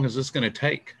 how long is this going to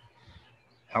take?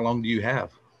 How long do you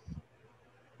have?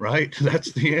 Right?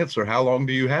 That's the answer. How long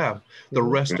do you have? The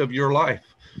rest of your life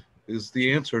is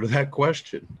the answer to that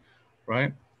question,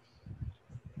 right?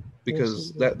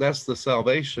 Because that's the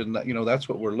salvation that, you know, that's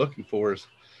what we're looking for is,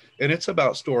 and it's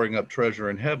about storing up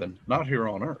treasure in heaven, not here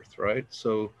on earth, right?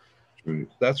 So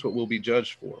that's what we'll be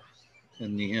judged for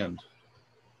in the end.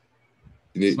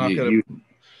 It's not going to...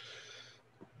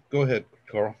 Go ahead,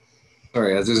 Carl.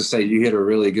 Sorry, I was just going to say, you hit a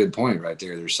really good point right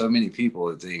there. There's so many people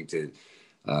that think that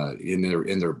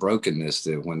in their brokenness,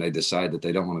 that when they decide that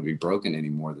they don't want to be broken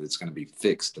anymore, that it's going to be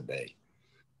fixed today.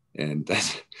 And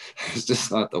that's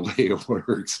just not the way it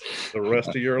works. The rest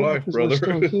of your life, brother.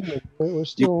 We're still human. We're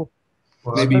still,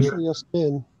 maybe especially us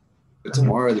men. But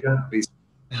tomorrow there will be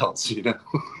something else, you know.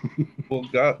 Well,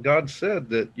 God said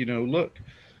that, you know, look,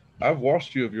 I've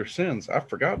washed you of your sins. I've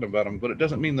forgotten about them, but it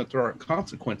doesn't mean that there aren't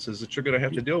consequences that you're going to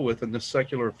have to deal with in this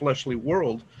secular fleshly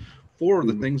world for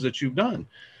the things that you've done.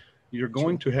 You're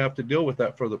going to have to deal with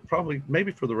that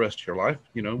maybe for the rest of your life.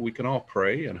 You know, we can all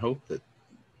pray and hope that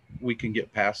we can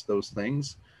get past those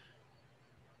things.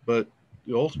 But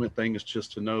the ultimate thing is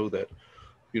just to know that,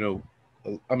 you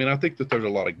know, I mean, I think that there's a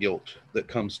lot of guilt that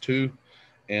comes too.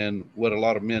 And what a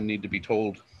lot of men need to be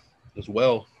told as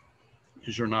well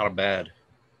is you're not a bad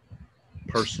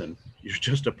person. You're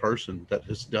just a person that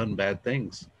has done bad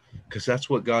things, because that's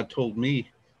what God told me.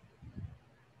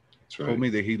 That's right. Told me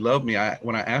that he loved me.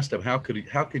 When I asked him, how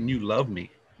can you love me?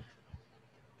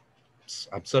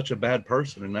 I'm such a bad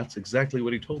person. And that's exactly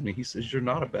what he told me. He says, you're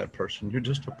not a bad person. You're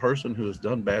just a person who has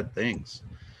done bad things.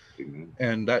 Amen.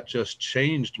 And that just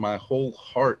changed my whole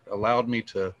heart, allowed me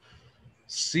to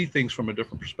see things from a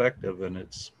different perspective. And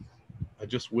I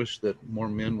just wish that more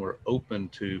men were open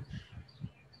to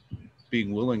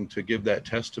being willing to give that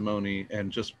testimony and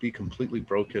just be completely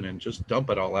broken and just dump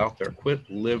it all out there. Quit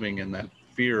living in that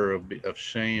fear of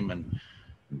shame and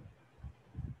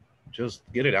just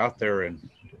get it out there. And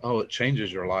it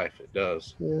changes your life. It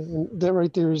does. Yeah, and that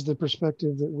right there is the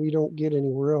perspective that we don't get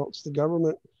anywhere else. The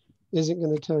government isn't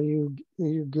going to tell you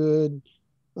you're good.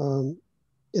 In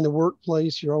the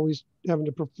workplace, you're always having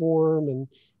to perform, and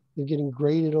you're getting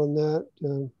graded on that,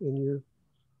 and you're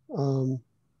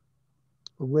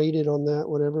rated on that,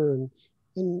 whatever. And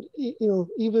And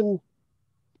even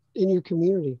in your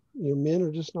community, men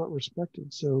are just not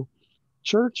respected. So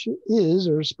church is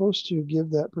or is supposed to give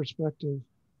that perspective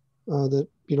that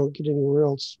you don't get anywhere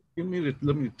else.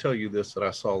 Let me tell you this that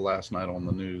I saw last night on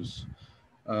the news.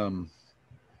 Um,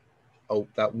 oh,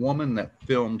 that woman that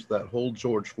filmed that whole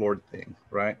George Floyd thing,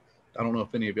 right? I don't know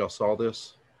if any of y'all saw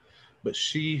this, but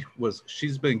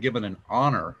she's been given an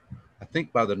honor, I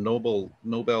think, by the Nobel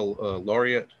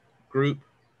laureate group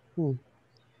Hmm.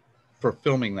 for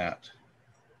filming that.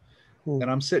 Hmm.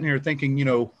 And I'm sitting here thinking,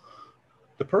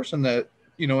 the person that,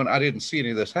 and I didn't see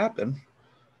any of this happen,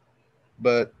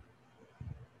 but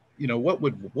what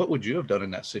would you have done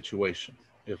in that situation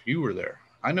if you were there?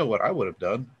 I know what I would have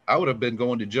done. I would have been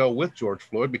going to jail with George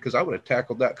Floyd because I would have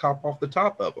tackled that cop off the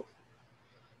top of him.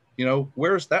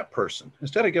 Where's that person?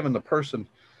 Instead of giving the person,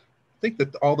 I think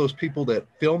that all those people that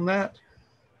film that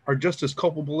are just as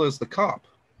culpable as the cop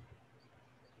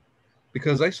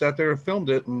because they sat there and filmed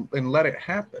it and let it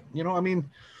happen.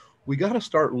 We got to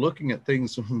start looking at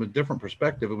things from a different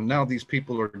perspective. And now these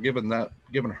people are giving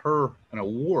her an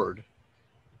award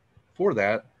for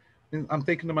that. And I'm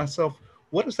thinking to myself,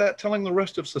 what is that telling the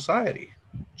rest of society?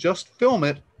 Just film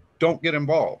it, don't get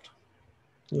involved.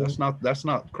 Yeah. That's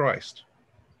not Christ.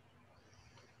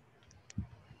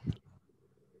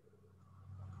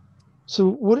 So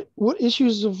what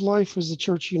issues of life was the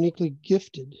church uniquely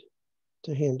gifted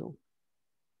to handle?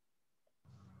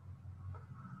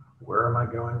 Where am I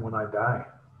going when I die?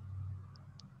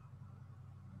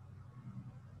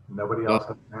 Nobody else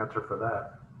has an answer for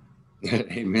that.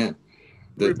 Amen.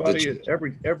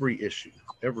 Every issue.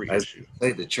 I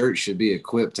say the church should be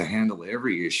equipped to handle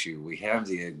every issue. We have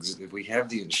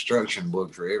the instruction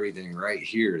book for everything right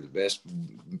here, the best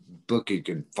book you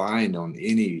can find on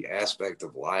any aspect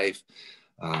of life.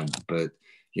 But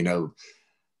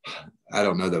I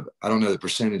don't know the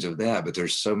percentage of that, but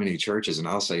there's so many churches, and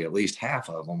I'll say at least half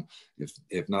of them,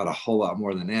 if not a whole lot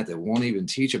more than that won't even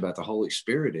teach about the Holy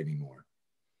Spirit anymore.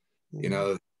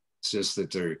 It's just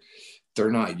that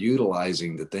they're not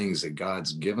utilizing the things that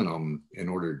God's given them in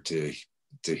order to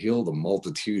heal the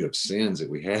multitude of sins that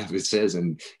we have. It says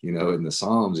in the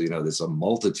Psalms, there's a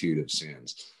multitude of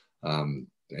sins. And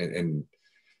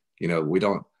we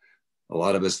don't, a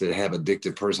lot of us that have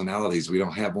addictive personalities, we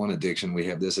don't have one addiction. We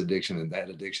have this addiction and that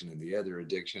addiction and the other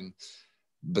addiction.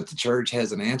 But the church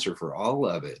has an answer for all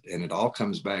of it. And it all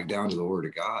comes back down to the Word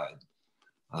of God.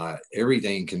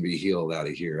 Everything can be healed out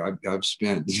of here. I've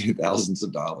spent thousands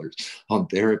of dollars on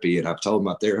therapy, and I've told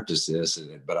my therapist this,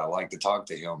 but I like to talk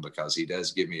to him because he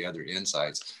does give me other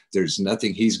insights. There's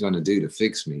nothing he's going to do to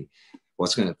fix me.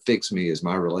 What's going to fix me is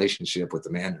my relationship with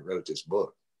the man that wrote this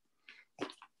book.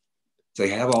 They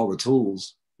have all the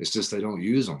tools. It's just they don't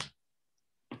use them.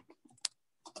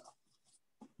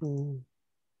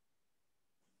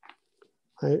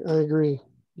 I agree.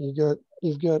 You've got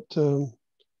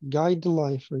guide to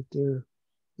life right there,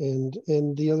 and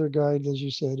the other guide, as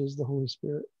you said, is the Holy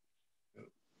Spirit.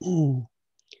 Well,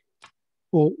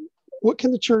 what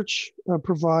can the church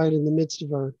provide in the midst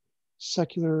of our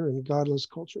secular and godless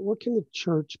culture? What can the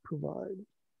church provide?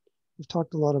 We've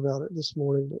talked a lot about it this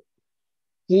morning, but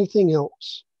anything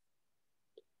else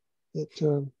that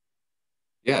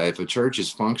if a church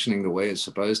is functioning the way it's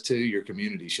supposed to, your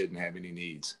community shouldn't have any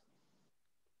needs.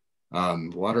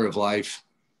 Water of Life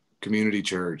Community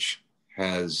Church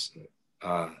has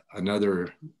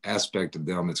another aspect of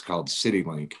them. It's called City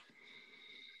Link.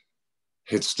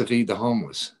 It's to feed the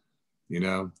homeless.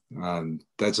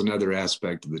 That's another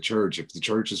aspect of the church. If the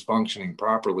church is functioning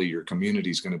properly, your community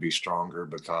is going to be stronger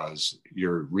because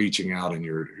you're reaching out and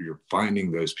you're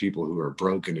finding those people who are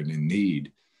broken and in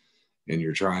need, and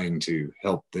you're trying to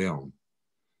help them.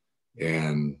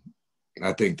 And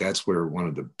I think that's where one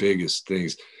of the biggest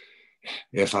things,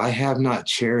 if I have not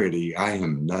charity, I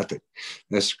am nothing.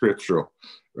 That's scriptural,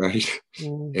 right?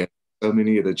 And so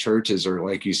many of the churches are,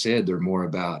 like you said, they're more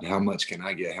about how much can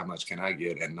I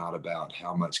get, and not about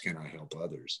how much can I help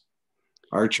others.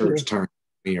 Our church turned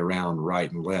me around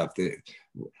right and left.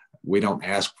 We don't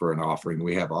ask for an offering.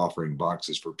 We have offering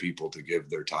boxes for people to give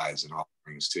their tithes and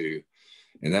offerings to.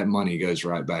 And that money goes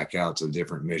right back out to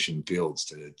different mission fields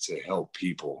to help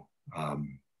people.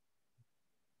 And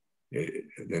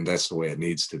that's the way it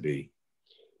needs to be.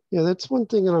 Yeah, that's one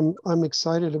thing that I'm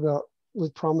excited about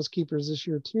with Promise Keepers this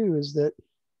year too, is that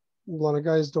a lot of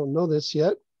guys don't know this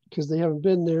yet because they haven't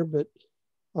been there, but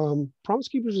Promise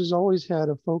Keepers has always had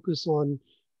a focus on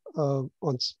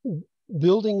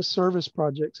building service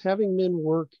projects, having men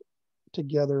work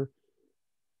together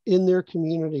in their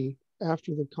community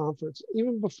after the conference,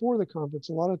 even before the conference,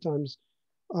 a lot of times.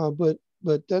 But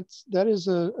that is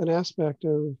an aspect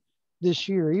of this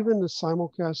year, even the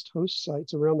simulcast host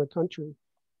sites around the country,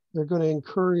 they're going to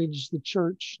encourage the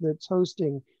church that's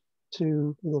hosting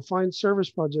to, find service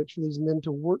projects for these men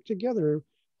to work together.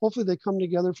 Hopefully they come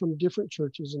together from different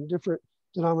churches and different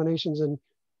denominations and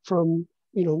from,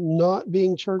 not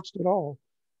being churched at all.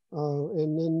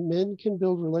 And then men can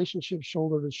build relationships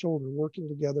shoulder to shoulder, working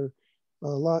together a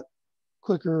lot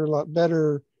quicker, a lot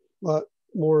better, a lot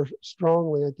more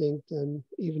strongly, I think, than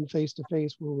even face to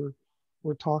face where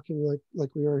we're talking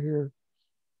like we are here.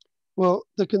 Well,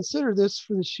 to consider this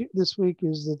for this week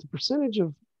is that the percentage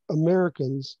of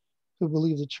Americans who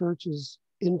believe the church has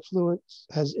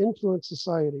influenced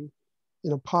society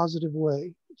in a positive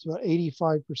way. It's about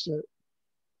 85%.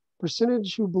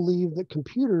 Percentage who believe that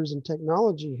computers and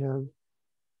technology have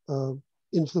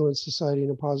influenced society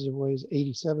in a positive way is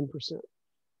 87%.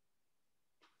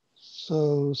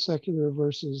 So secular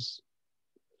versus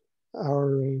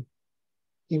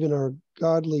even our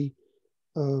godly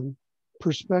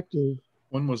perspective.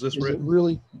 When was this is written? It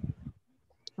really,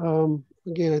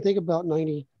 again, I think about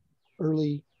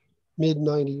early mid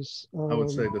 90s. I would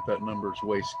say that number is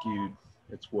way skewed.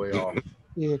 It's way off.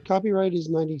 Yeah, copyright is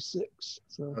 96.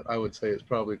 So I would say it's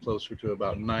probably closer to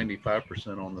about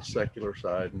 95% on the secular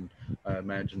side, and I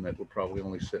imagine that we're probably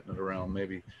only sitting at around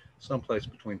maybe someplace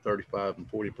between 35 and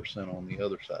 40% on the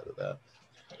other side of that.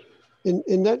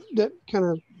 And that kind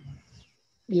of,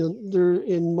 there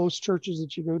in most churches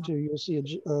that you go to, you'll see a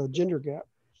gender gap,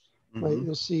 right?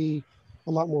 You'll see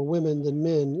a lot more women than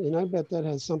men, and I bet that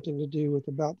has something to do with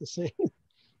about the same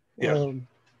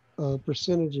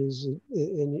percentages.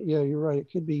 And yeah, you're right. It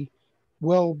could be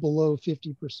well below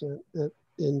 50%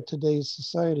 in today's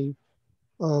society.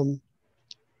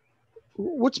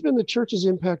 What's been the church's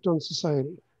impact on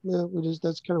society? Yeah,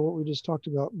 that's kind of what we just talked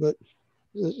about. But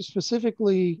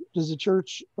specifically, does the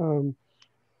church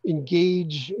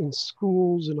engage in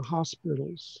schools and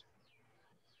hospitals?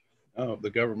 No, the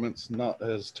government's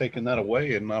has taken that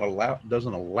away and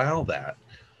doesn't allow that.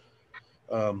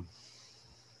 I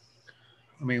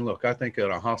mean, look, I think at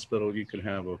a hospital you can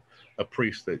have a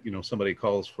priest that, somebody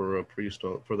calls for a priest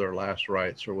for their last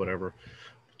rites or whatever,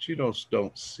 but you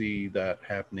don't see that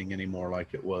happening anymore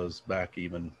like it was back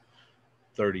even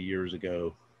 30 years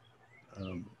ago.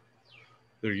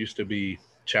 There used to be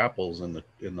chapels in the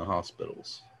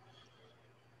hospitals.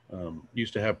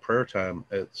 Used to have prayer time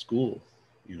at school,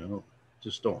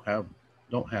 just don't have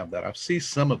that. I see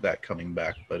some of that coming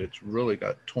back, but it's really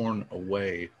got torn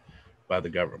away by the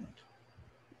government.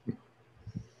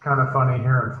 Kind of funny,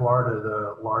 here in Florida,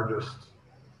 the largest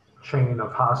chain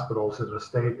of hospitals in the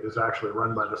state is actually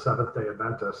run by the Seventh-day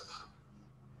Adventists.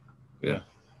 Yeah.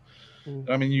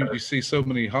 I mean, you see so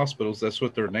many hospitals, that's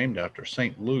what they're named after.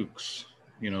 St. Luke's,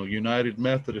 United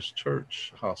Methodist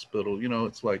Church Hospital,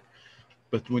 it's like,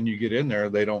 but when you get in there,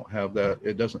 they don't have that.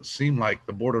 It doesn't seem like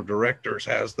the board of directors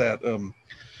has that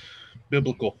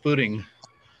biblical footing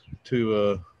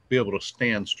to be able to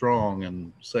stand strong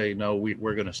and say, no,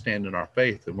 we're going to stand in our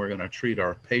faith, and we're going to treat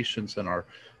our patients and our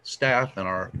staff and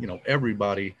our,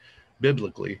 everybody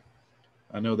biblically.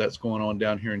 I know that's going on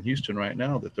down here in Houston right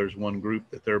now, that there's one group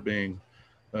that they're being,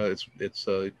 it's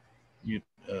a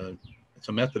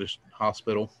Methodist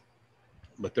hospital,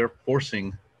 but they're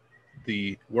forcing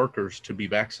the workers to be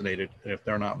vaccinated. And if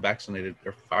they're not vaccinated,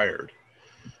 they're fired.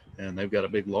 And they've got a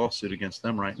big lawsuit against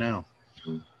them right now.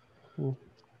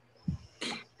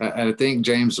 I think,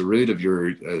 James, the root of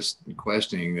your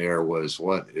questioning there was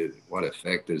what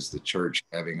effect is the church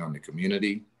having on the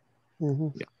community? Yeah,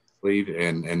 I believe,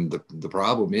 and the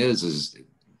problem is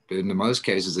in most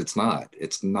cases it's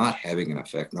not having an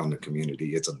effect on the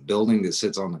community. It's a building that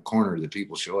sits on the corner that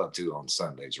people show up to on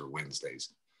Sundays or Wednesdays.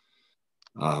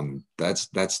 That's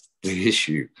the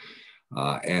issue.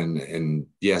 And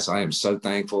yes, I am so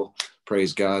thankful.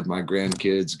 Praise God, my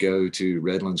grandkids go to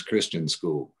Redlands Christian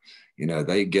School.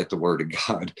 They get the word of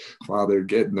God while they're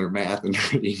getting their math and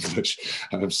their English.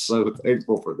 I'm so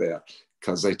thankful for that,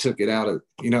 because they took it out of,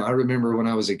 I remember when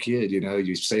I was a kid,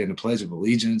 you saying the Pledge of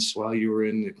Allegiance while you were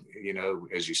in,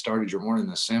 as you started your morning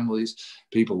assemblies,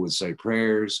 people would say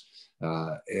prayers.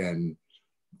 And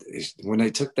when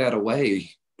they took that away,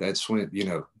 that's when,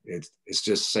 it's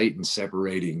just Satan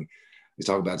separating. We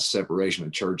talk about separation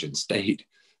of church and state.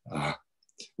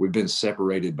 We've been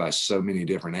separated by so many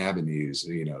different avenues.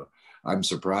 I'm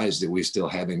surprised that we still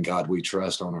have In God We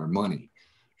Trust on our money.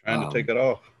 Trying to take it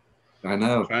off. I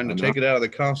know. Trying to take it out of the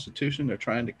Constitution. They're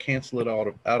trying to cancel it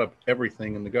out of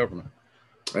everything in the government.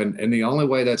 And the only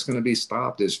way that's going to be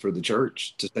stopped is for the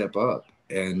church to step up.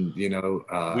 And,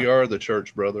 we are the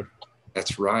church, brother.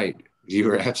 That's right. You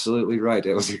were absolutely right.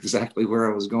 That was exactly where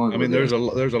I was going. I mean, there's a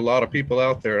lot of people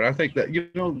out there, and I think that,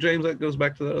 James, that goes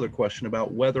back to the other question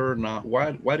about whether or not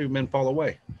why do men fall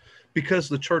away? Because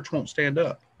the church won't stand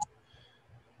up.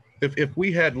 If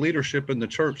we had leadership in the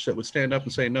church that would stand up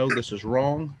and say, no, this is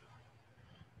wrong,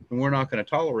 and we're not going to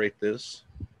tolerate this,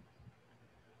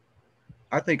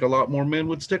 I think a lot more men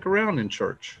would stick around in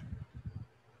church.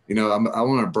 I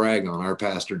want to brag on our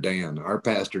pastor Dan. Our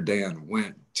pastor Dan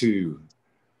went to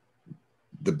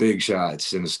the big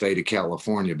shots in the state of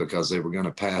California because they were going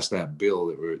to pass that bill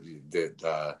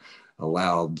that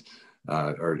allowed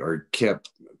or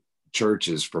kept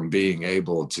churches from being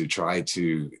able to try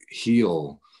to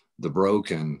heal the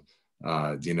broken,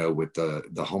 with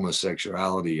the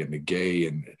homosexuality and the gay,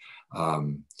 and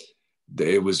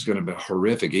it was going to be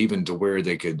horrific, even to where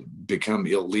they could become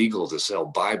illegal to sell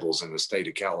Bibles in the state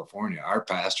of California. Our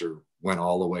pastor went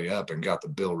all the way up and got the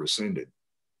bill rescinded.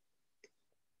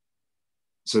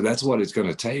 So that's what it's going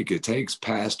to take. It takes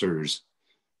pastors.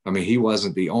 I mean, he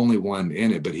wasn't the only one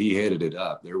in it, but he headed it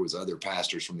up. There was other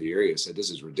pastors from the area said,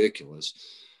 this is ridiculous,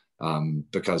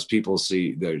 because people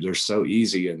see they're so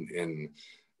easy in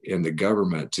the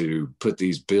government to put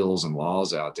these bills and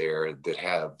laws out there that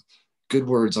have good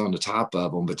words on the top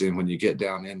of them. But then when you get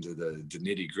down into the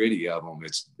nitty gritty of them,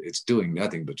 it's doing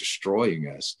nothing but destroying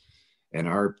us. And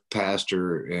our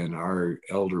pastor and our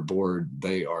elder board,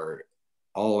 they are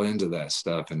all into that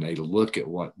stuff, and they look at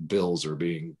what bills are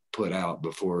being put out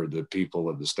before the people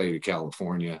of the state of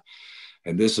California.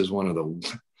 And this is one of the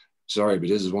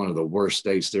worst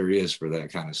states there is for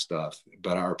that kind of stuff.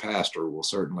 But our pastor will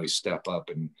certainly step up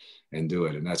and do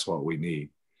it, and that's what we need.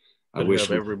 I wish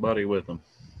everybody with them.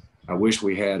 I wish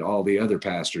we had all the other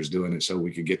pastors doing it so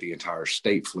we could get the entire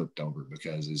state flipped over,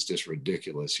 because it's just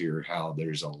ridiculous here how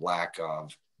there's a lack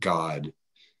of God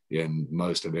in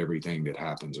most of everything that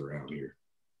happens around here.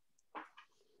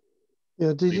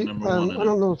 Yeah, did you? I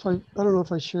don't know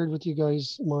if I shared with you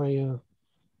guys my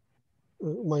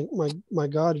my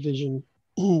God vision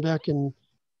back in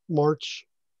March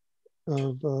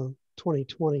of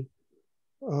 2020,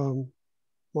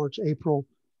 April,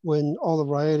 when all the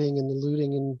rioting and the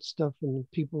looting and stuff, and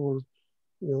people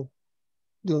were,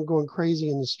 going crazy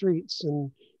in the streets.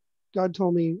 And God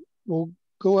told me, well,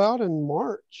 go out and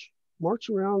march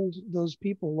around those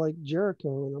people like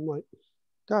Jericho. And I'm like,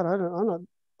 God,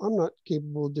 I'm not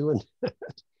capable of doing that.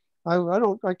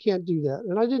 I can't do that.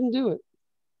 And I didn't do it.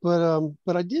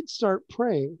 But I did start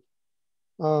praying.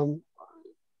 I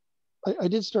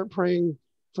did start praying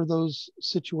for those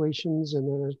situations. And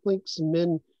then I think some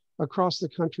men across the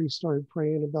country started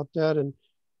praying about that.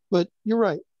 But you're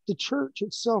right. The church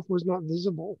itself was not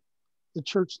visible. The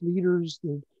church leaders,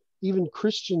 even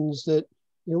Christians that,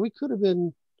 we could have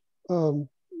been,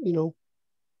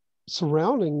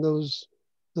 surrounding those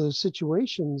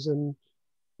situations and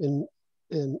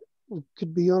we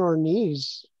could be on our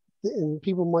knees, and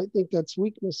people might think that's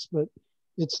weakness, but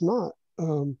it's not.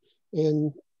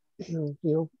 And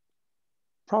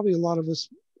probably a lot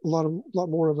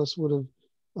more of us would have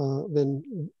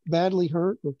been badly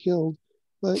hurt or killed,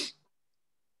 but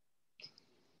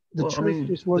the church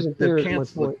just wasn't there.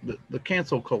 The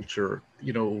cancel culture,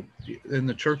 and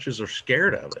the churches are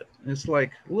scared of it. It's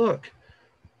like, look,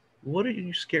 what are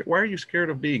you scared? Why are you scared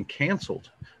of being canceled?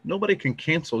 Nobody can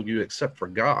cancel you except for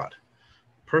God,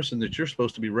 the person that you're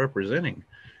supposed to be representing.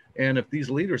 And if these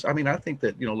leaders, I think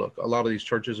that, look, a lot of these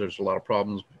churches, there's a lot of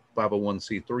problems.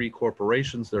 501c3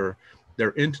 corporations, they're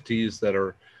entities that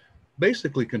are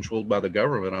basically controlled by the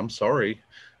government. I'm sorry.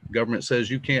 Government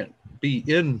says you can't be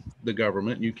in the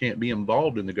government. You can't be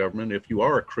involved in the government. If you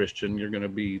are a Christian, you're going to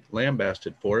be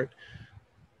lambasted for it.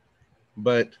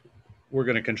 But we're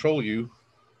going to control you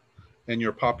and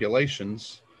your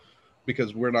populations,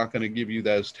 because we're not going to give you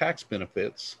those tax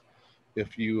benefits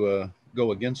if you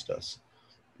go against us.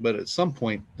 But at some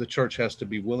point, the church has to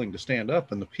be willing to stand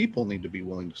up, and the people need to be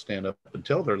willing to stand up and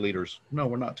tell their leaders, no,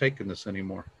 we're not taking this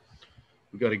anymore.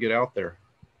 We've got to get out there.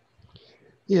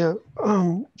 Yeah.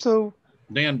 So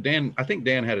Dan, I think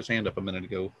Dan had his hand up a minute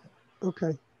ago.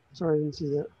 Okay. Sorry, I didn't see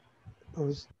that.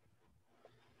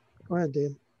 Go ahead,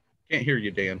 Dan. Can't hear you,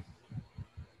 Dan.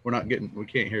 We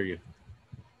can't hear you.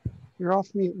 You're off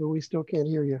mute, but we still can't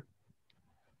hear you.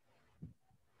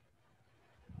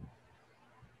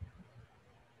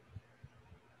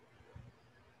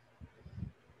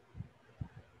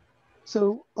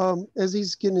 So as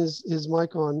he's getting his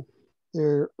mic on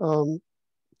there.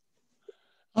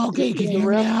 Okay, can you hear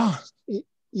me now?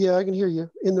 Yeah, I can hear you.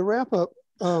 In the wrap up,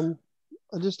 I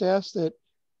just asked that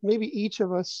maybe each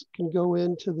of us can go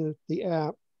into the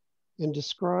app and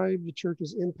describe the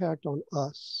church's impact on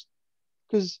us.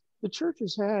 Because the church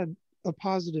has had a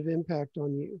positive impact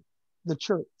on you. The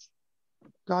church,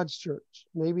 God's church,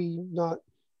 maybe not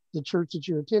the church that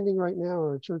you're attending right now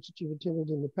or a church that you've attended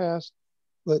in the past,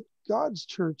 but God's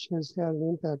church has had an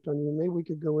impact on you. Maybe we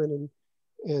could go in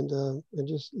and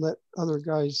just let other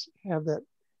guys have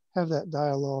that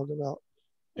dialogue about.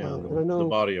 And I know the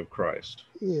body of Christ.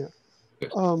 Yeah.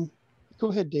 Go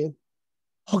ahead, Dan.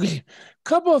 Okay, a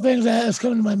couple of things that has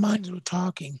come to my mind as we're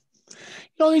talking.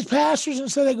 These pastors,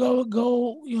 instead of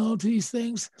go, to these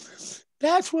things,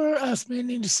 that's where us men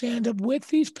need to stand up with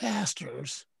these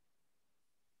pastors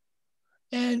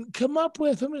and come up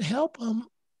with them and help them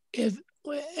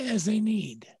as they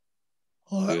need,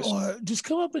 or just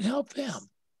come up and help them.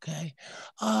 Okay.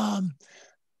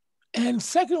 And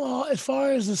second of all, as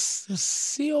far as the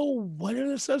seal,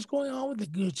 whatever stuff's going on with the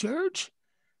good church,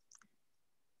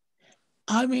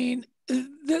 I mean,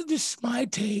 this is my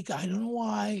take. I don't know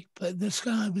why, but I've been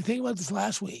thinking about this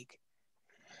last week.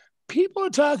 People are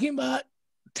talking about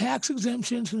tax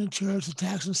exemptions from the church, the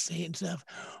tax and state and stuff.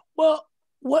 Well,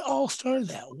 what all started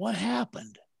that? What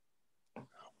happened?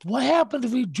 What happened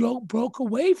if we broke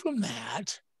away from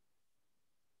that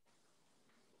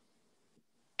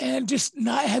and just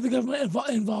not have the government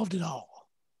involved at all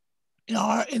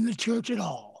in the church at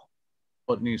all?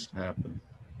 What needs to happen?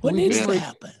 What needs to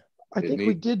happen? I think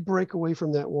we did break away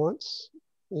from that once.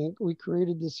 We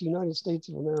created this United States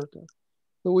of America,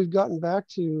 but we've gotten back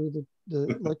to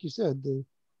the like you said, the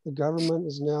government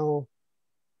is now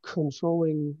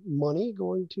controlling money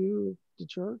going to the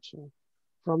church and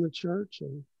from the church,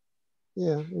 and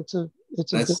yeah, it's a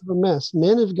bit of a mess.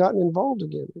 Men have gotten involved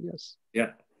again, I guess.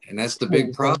 Yeah, and that's the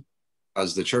big problem.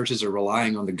 Because the churches are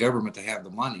relying on the government to have the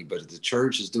money, but if the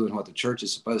church is doing what the church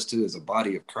is supposed to as a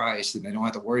body of Christ, then they don't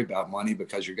have to worry about money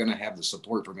because you're going to have the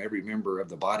support from every member of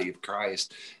the body of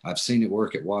Christ. I've seen it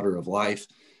work at Water of Life,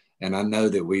 and I know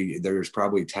that there's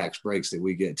probably tax breaks that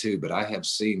we get too, but I have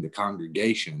seen the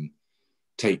congregation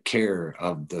take care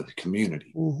of the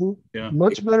community. Mm-hmm. Yeah,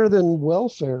 much better than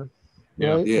welfare,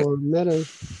 right? Yeah. Or meta,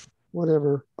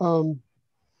 whatever.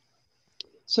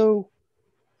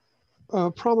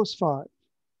 Promise 5.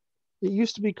 It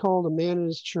used to be called A Man in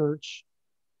His Church.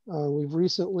 We've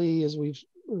recently, as we've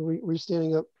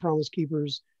restanding up Promise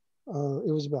Keepers,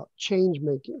 it was about change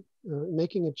making,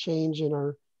 making a change in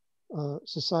our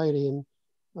society. And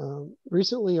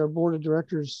recently, our board of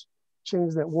directors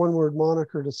changed that one-word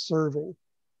moniker to serving.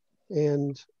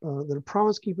 And that a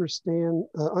Promise Keeper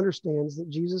understands that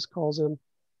Jesus calls him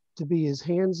to be his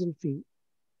hands and feet,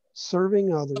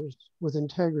 serving others with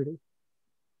integrity.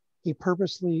 He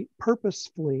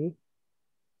purposefully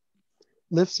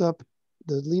lifts up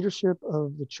the leadership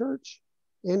of the church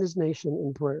and his nation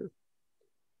in prayer.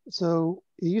 So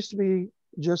it used to be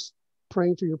just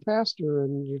praying for your pastor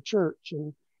and your church,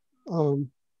 and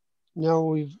now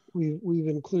we've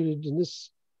included in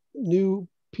this new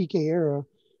PK era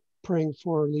praying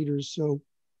for our leaders. So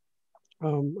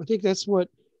I think that's what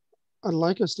I'd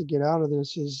like us to get out of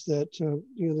this, is that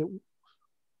that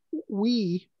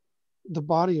we, the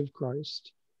body of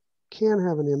Christ, can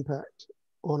have an impact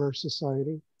on our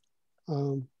society.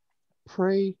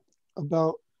 Pray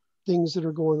about things that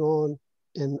are going on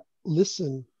and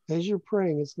listen as you're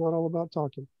praying. It's not all about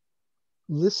talking.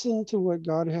 Listen to what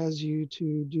God has you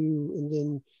to do, and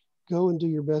then go and do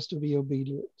your best to be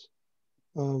obedient.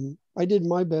 I did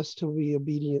my best to be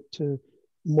obedient to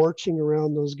marching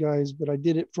around those guys, but I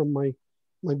did it from my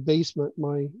basement,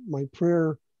 my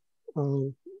prayer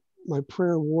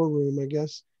war room, I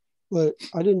guess. But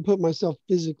I didn't put myself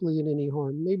physically in any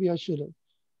harm. Maybe I should have.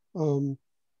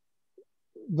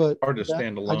 But hard to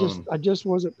stand alone. I just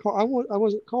wasn't called. I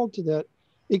wasn't called to that,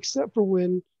 except for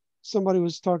when somebody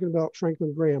was talking about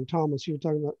Franklin Graham. Thomas, you were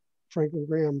talking about Franklin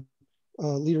Graham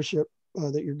leadership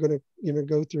that you're going to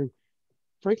go through.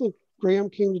 Franklin Graham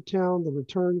came to town. The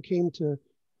return came to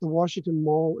the Washington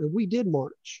Mall, and we did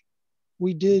march.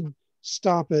 We did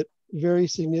stop at very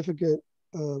significant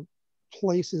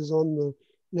places on the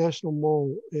National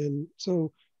Mall, and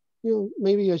so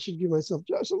maybe I should give myself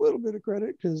just a little bit of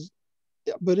credit,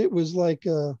 but it was like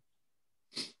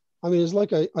it's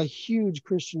like a huge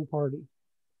Christian party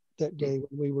that day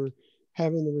when we were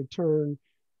having the return,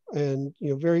 and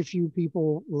very few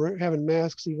people were having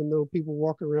masks, even though people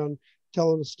walk around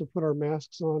telling us to put our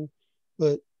masks on.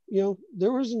 But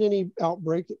there wasn't any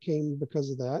outbreak that came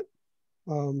because of that,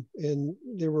 and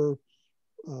there were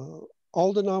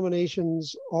all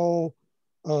denominations, all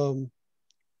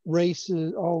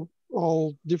races,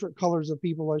 all different colors of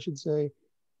people, I should say,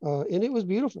 and it was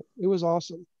beautiful. It was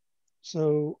awesome.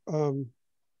 So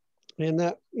and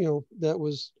that that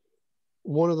was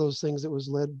one of those things that was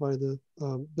led by the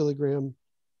Billy Graham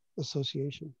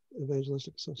Association,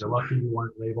 Evangelistic You're Association. lucky you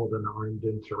weren't labeled an armed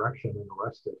insurrection and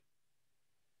arrested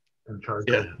and charged.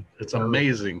 Yeah, it's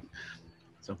amazing.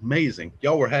 It's amazing.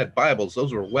 Y'all had Bibles.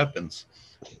 Those were weapons.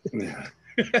 Yeah.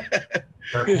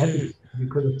 They're heavy. You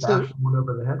could have bashed someone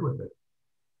over the head with it.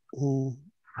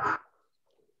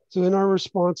 So in our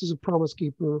response as a Promise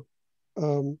Keeper,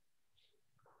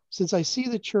 since I see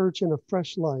the church in a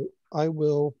fresh light, I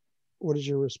will, what is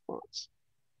your response?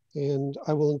 And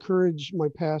I will encourage my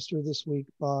pastor this week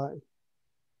by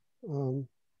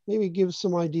maybe give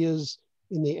some ideas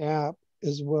in the app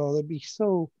as well. That'd be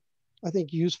so, I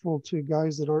think, useful to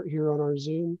guys that aren't here on our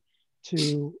Zoom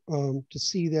to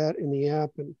see that in the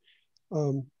app, and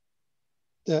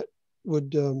that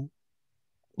would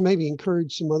maybe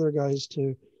encourage some other guys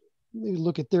to maybe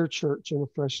look at their church in a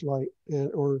fresh light,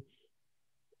 and or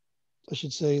I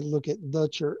should say, look at the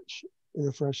church in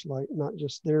a fresh light, not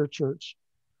just their church,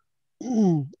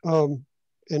 and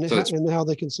how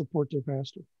they can support their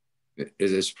pastor.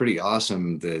 It's pretty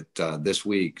awesome that this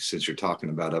week, since you're talking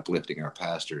about uplifting our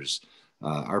pastors,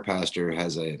 our pastor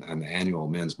has an annual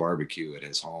men's barbecue at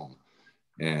his home,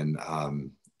 and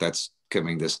that's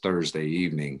coming this Thursday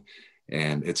evening,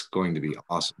 and it's going to be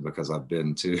awesome because I've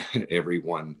been to every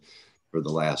one for the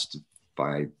last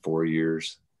 4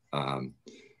 years.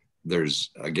 There's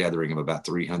a gathering of about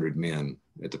 300 men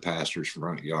at the pastor's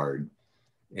front yard,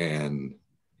 and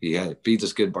he feeds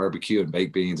us good barbecue and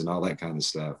baked beans and all that kind of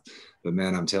stuff. But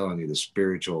man, I'm telling you, the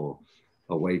spiritual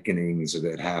awakenings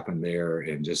that happen there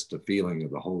and just the feeling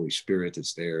of the Holy Spirit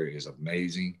that's there is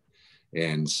amazing.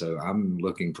 And so I'm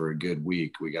looking for a good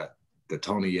week. We got the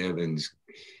Tony Evans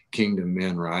Kingdom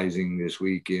Men Rising this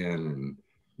weekend, and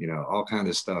all kind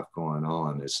of stuff going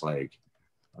on. It's like,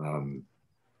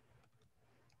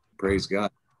 praise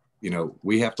God.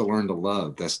 We have to learn to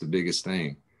love. That's the biggest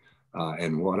thing.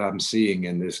 And what I'm seeing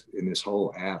in this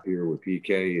whole app here with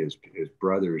PK is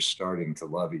brothers starting to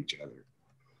love each other.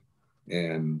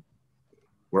 And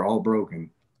we're all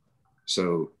broken.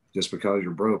 So just because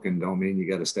you're broken don't mean you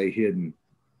got to stay hidden.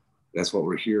 That's what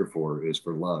we're here for, is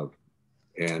for love.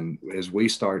 And as we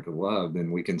start to love,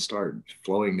 then we can start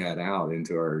flowing that out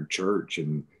into our church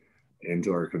and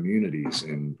into our communities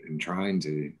and trying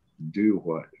to do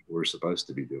what we're supposed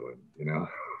to be doing,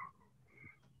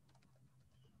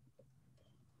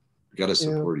 Got to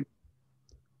support you.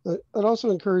 I'd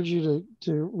also encourage you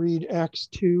to read Acts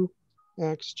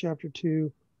chapter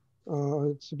 2.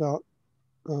 It's about,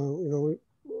 I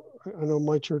know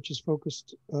my church is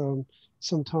focused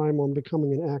some time on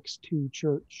becoming an Acts 2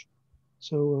 church.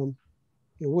 So,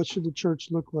 what should the church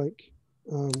look like?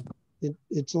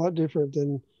 It's a lot different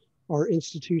than our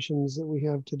institutions that we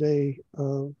have today,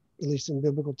 at least in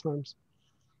biblical times.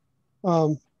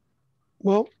 Well,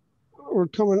 we're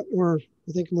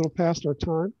I think a little past our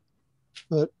time,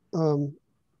 but I'll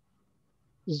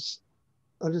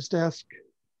just ask,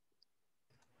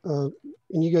 and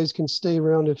you guys can stay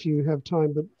around if you have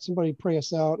time, but somebody pray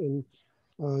us out, and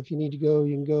if you need to go,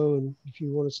 you can go, and if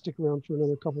you want to stick around for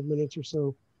another couple of minutes or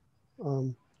so,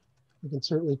 we can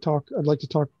certainly talk. I'd like to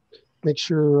talk, make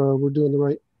sure we're doing the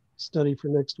right study for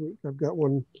next week. I've got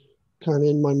one kind of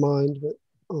in my mind, but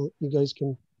you guys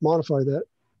can modify that.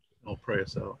 I'll pray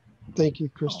us out. Thank you,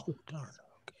 Christopher.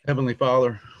 Heavenly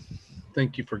Father,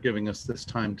 thank you for giving us this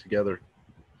time together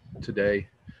today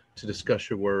to discuss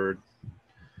your word.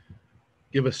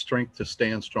 Give us strength to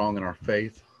stand strong in our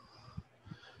faith.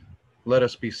 Let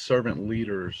us be servant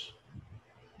leaders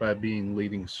by being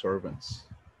leading servants.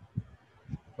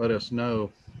 Let us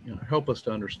know, help us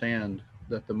to understand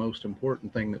that the most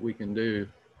important thing that we can do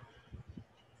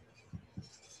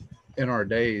in our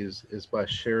days is by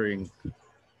sharing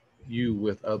you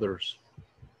with others.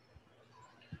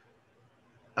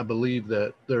 I believe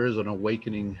that there is an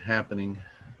awakening happening,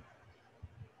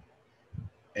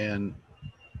 and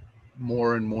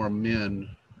more men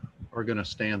are going to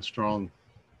stand strong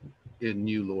in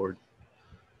you, Lord.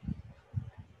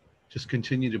 Just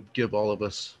continue to give all of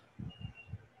us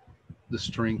the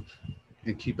strength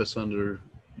and keep us under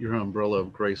your umbrella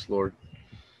of grace, Lord.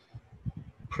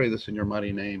 Pray this in your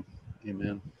mighty name.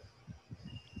 Amen.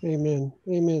 Amen.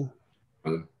 Amen.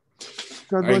 God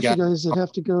bless you guys that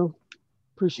have to go.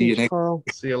 Appreciate you, Carl.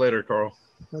 See you later, Carl.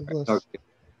 God bless. Okay.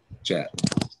 Chat.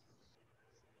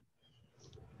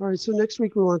 All right. So next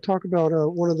week we want to talk about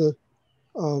one of the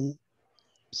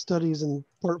studies in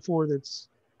part 4 that's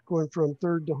going from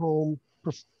third to home,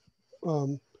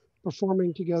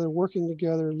 performing together, working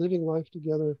together, living life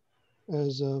together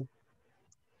as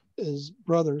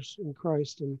brothers in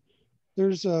Christ. And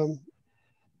there's one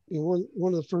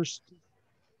of the first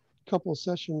couple of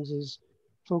sessions is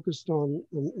focused on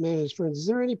man and his friends. Is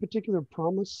there any particular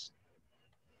promise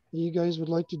you guys would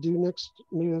like to do next?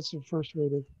 Maybe that's the first way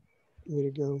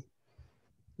to go.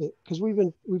 Because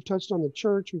we've touched on the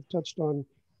church, we've touched on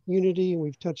unity, and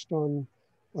we've touched on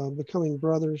becoming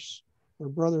brothers or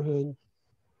brotherhood.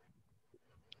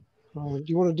 Do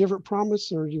you want a different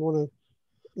promise, or do you want to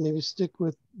maybe stick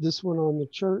with this one on the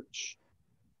church?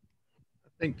 I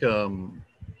think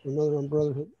another on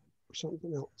brotherhood or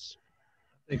something else.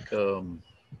 I think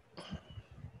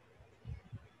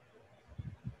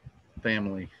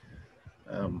family.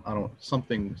 I don't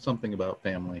something about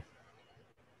family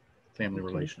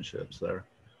relationships there.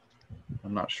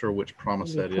 I'm not sure which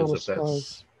promise that is. If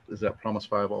that's is that promise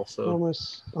 5 also?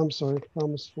 Promise. I'm sorry,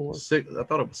 promise 4. 6. I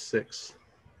thought it was 6.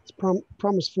 It's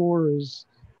promise 4 is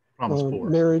promise 4.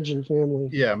 Marriage and family.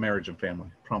 Yeah, marriage and family.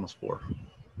 Promise 4.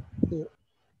 Yeah.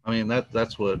 I mean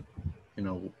that's what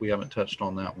we haven't touched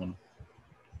on that one.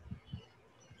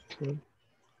 Okay.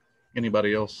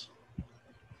 Anybody else?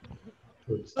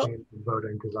 To abstain from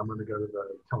voting because I'm going to go to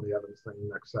the Tony Evans thing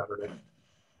next Saturday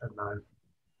at 9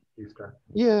 Eastern.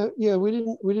 Yeah, we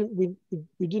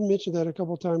did mention that a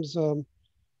couple of times.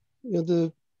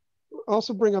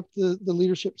 Also bring up the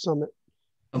leadership summit.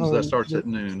 That starts at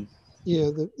noon. Yeah,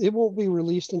 it won't be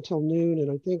released until noon,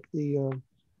 and I think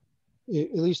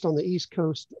at least on the East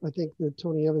Coast, I think the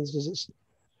Tony Evans I don't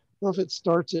know if it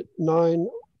starts at 9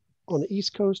 on the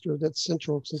East Coast or that's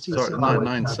Central, since he's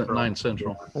 9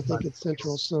 Central. I think it's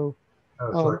Central. So,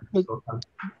 sorry. but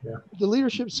the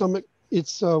leadership summit,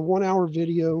 it's a 1-hour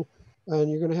video, and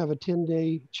you're going to have a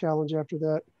 10-day challenge after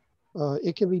that.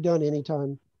 It can be done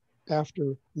anytime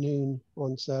after noon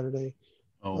on Saturday.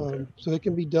 Oh, okay. So it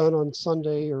can be done on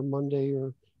Sunday or Monday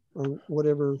or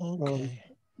whatever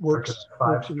works.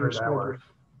 5 straight hours.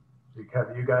 You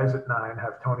have you guys at 9,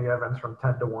 have Tony Evans from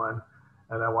 10 to 1,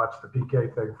 and then watch the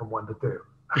PK thing from 1 to 2.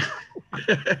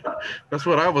 That's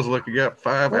what I was looking at.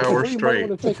 5 hours straight. You might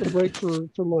want to take a break for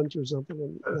lunch or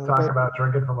something. Talk about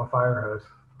drinking from a fire hose.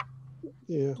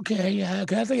 Yeah. Okay. Yeah.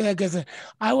 I think that because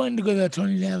I wanted to go to the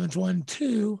Tony Evans one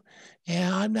too,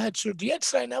 and I'm not sure. Do you have to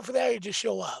sign up for that, or you just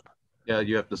show up? Yeah,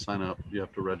 you have to sign up. You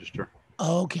have to register.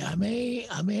 Okay. I may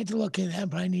have to look at that,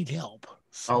 but I need help.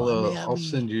 So I'll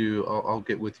send you. I'll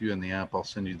get with you in the app. I'll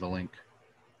send you the link.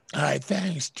 All right.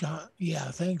 Thanks, John.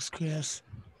 Yeah. Thanks, Chris.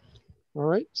 All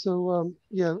right. So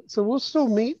so we'll still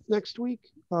meet next week.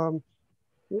 There's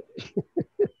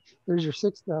your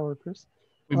 6th hour, Chris.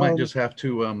 We might just have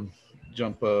to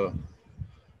jump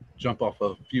off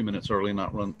a few minutes early,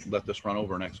 not let this run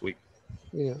over next week.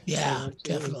 Yeah. Yeah.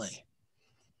 Definitely.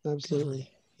 Absolutely.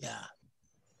 Yeah.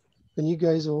 And you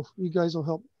guys will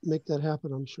help make that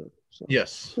happen, I'm sure. So.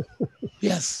 Yes.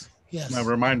 Yes. My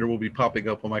reminder will be popping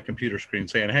up on my computer screen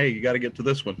saying, "Hey, you got to get to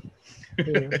this one."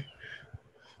 Yeah.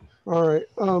 All right.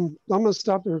 I'm going to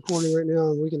stop the recording right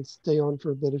now, and we can stay on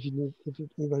for a bit if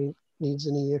anybody needs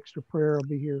any extra prayer. I'll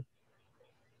be here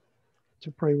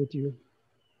to pray with you.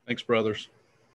 Thanks, brothers.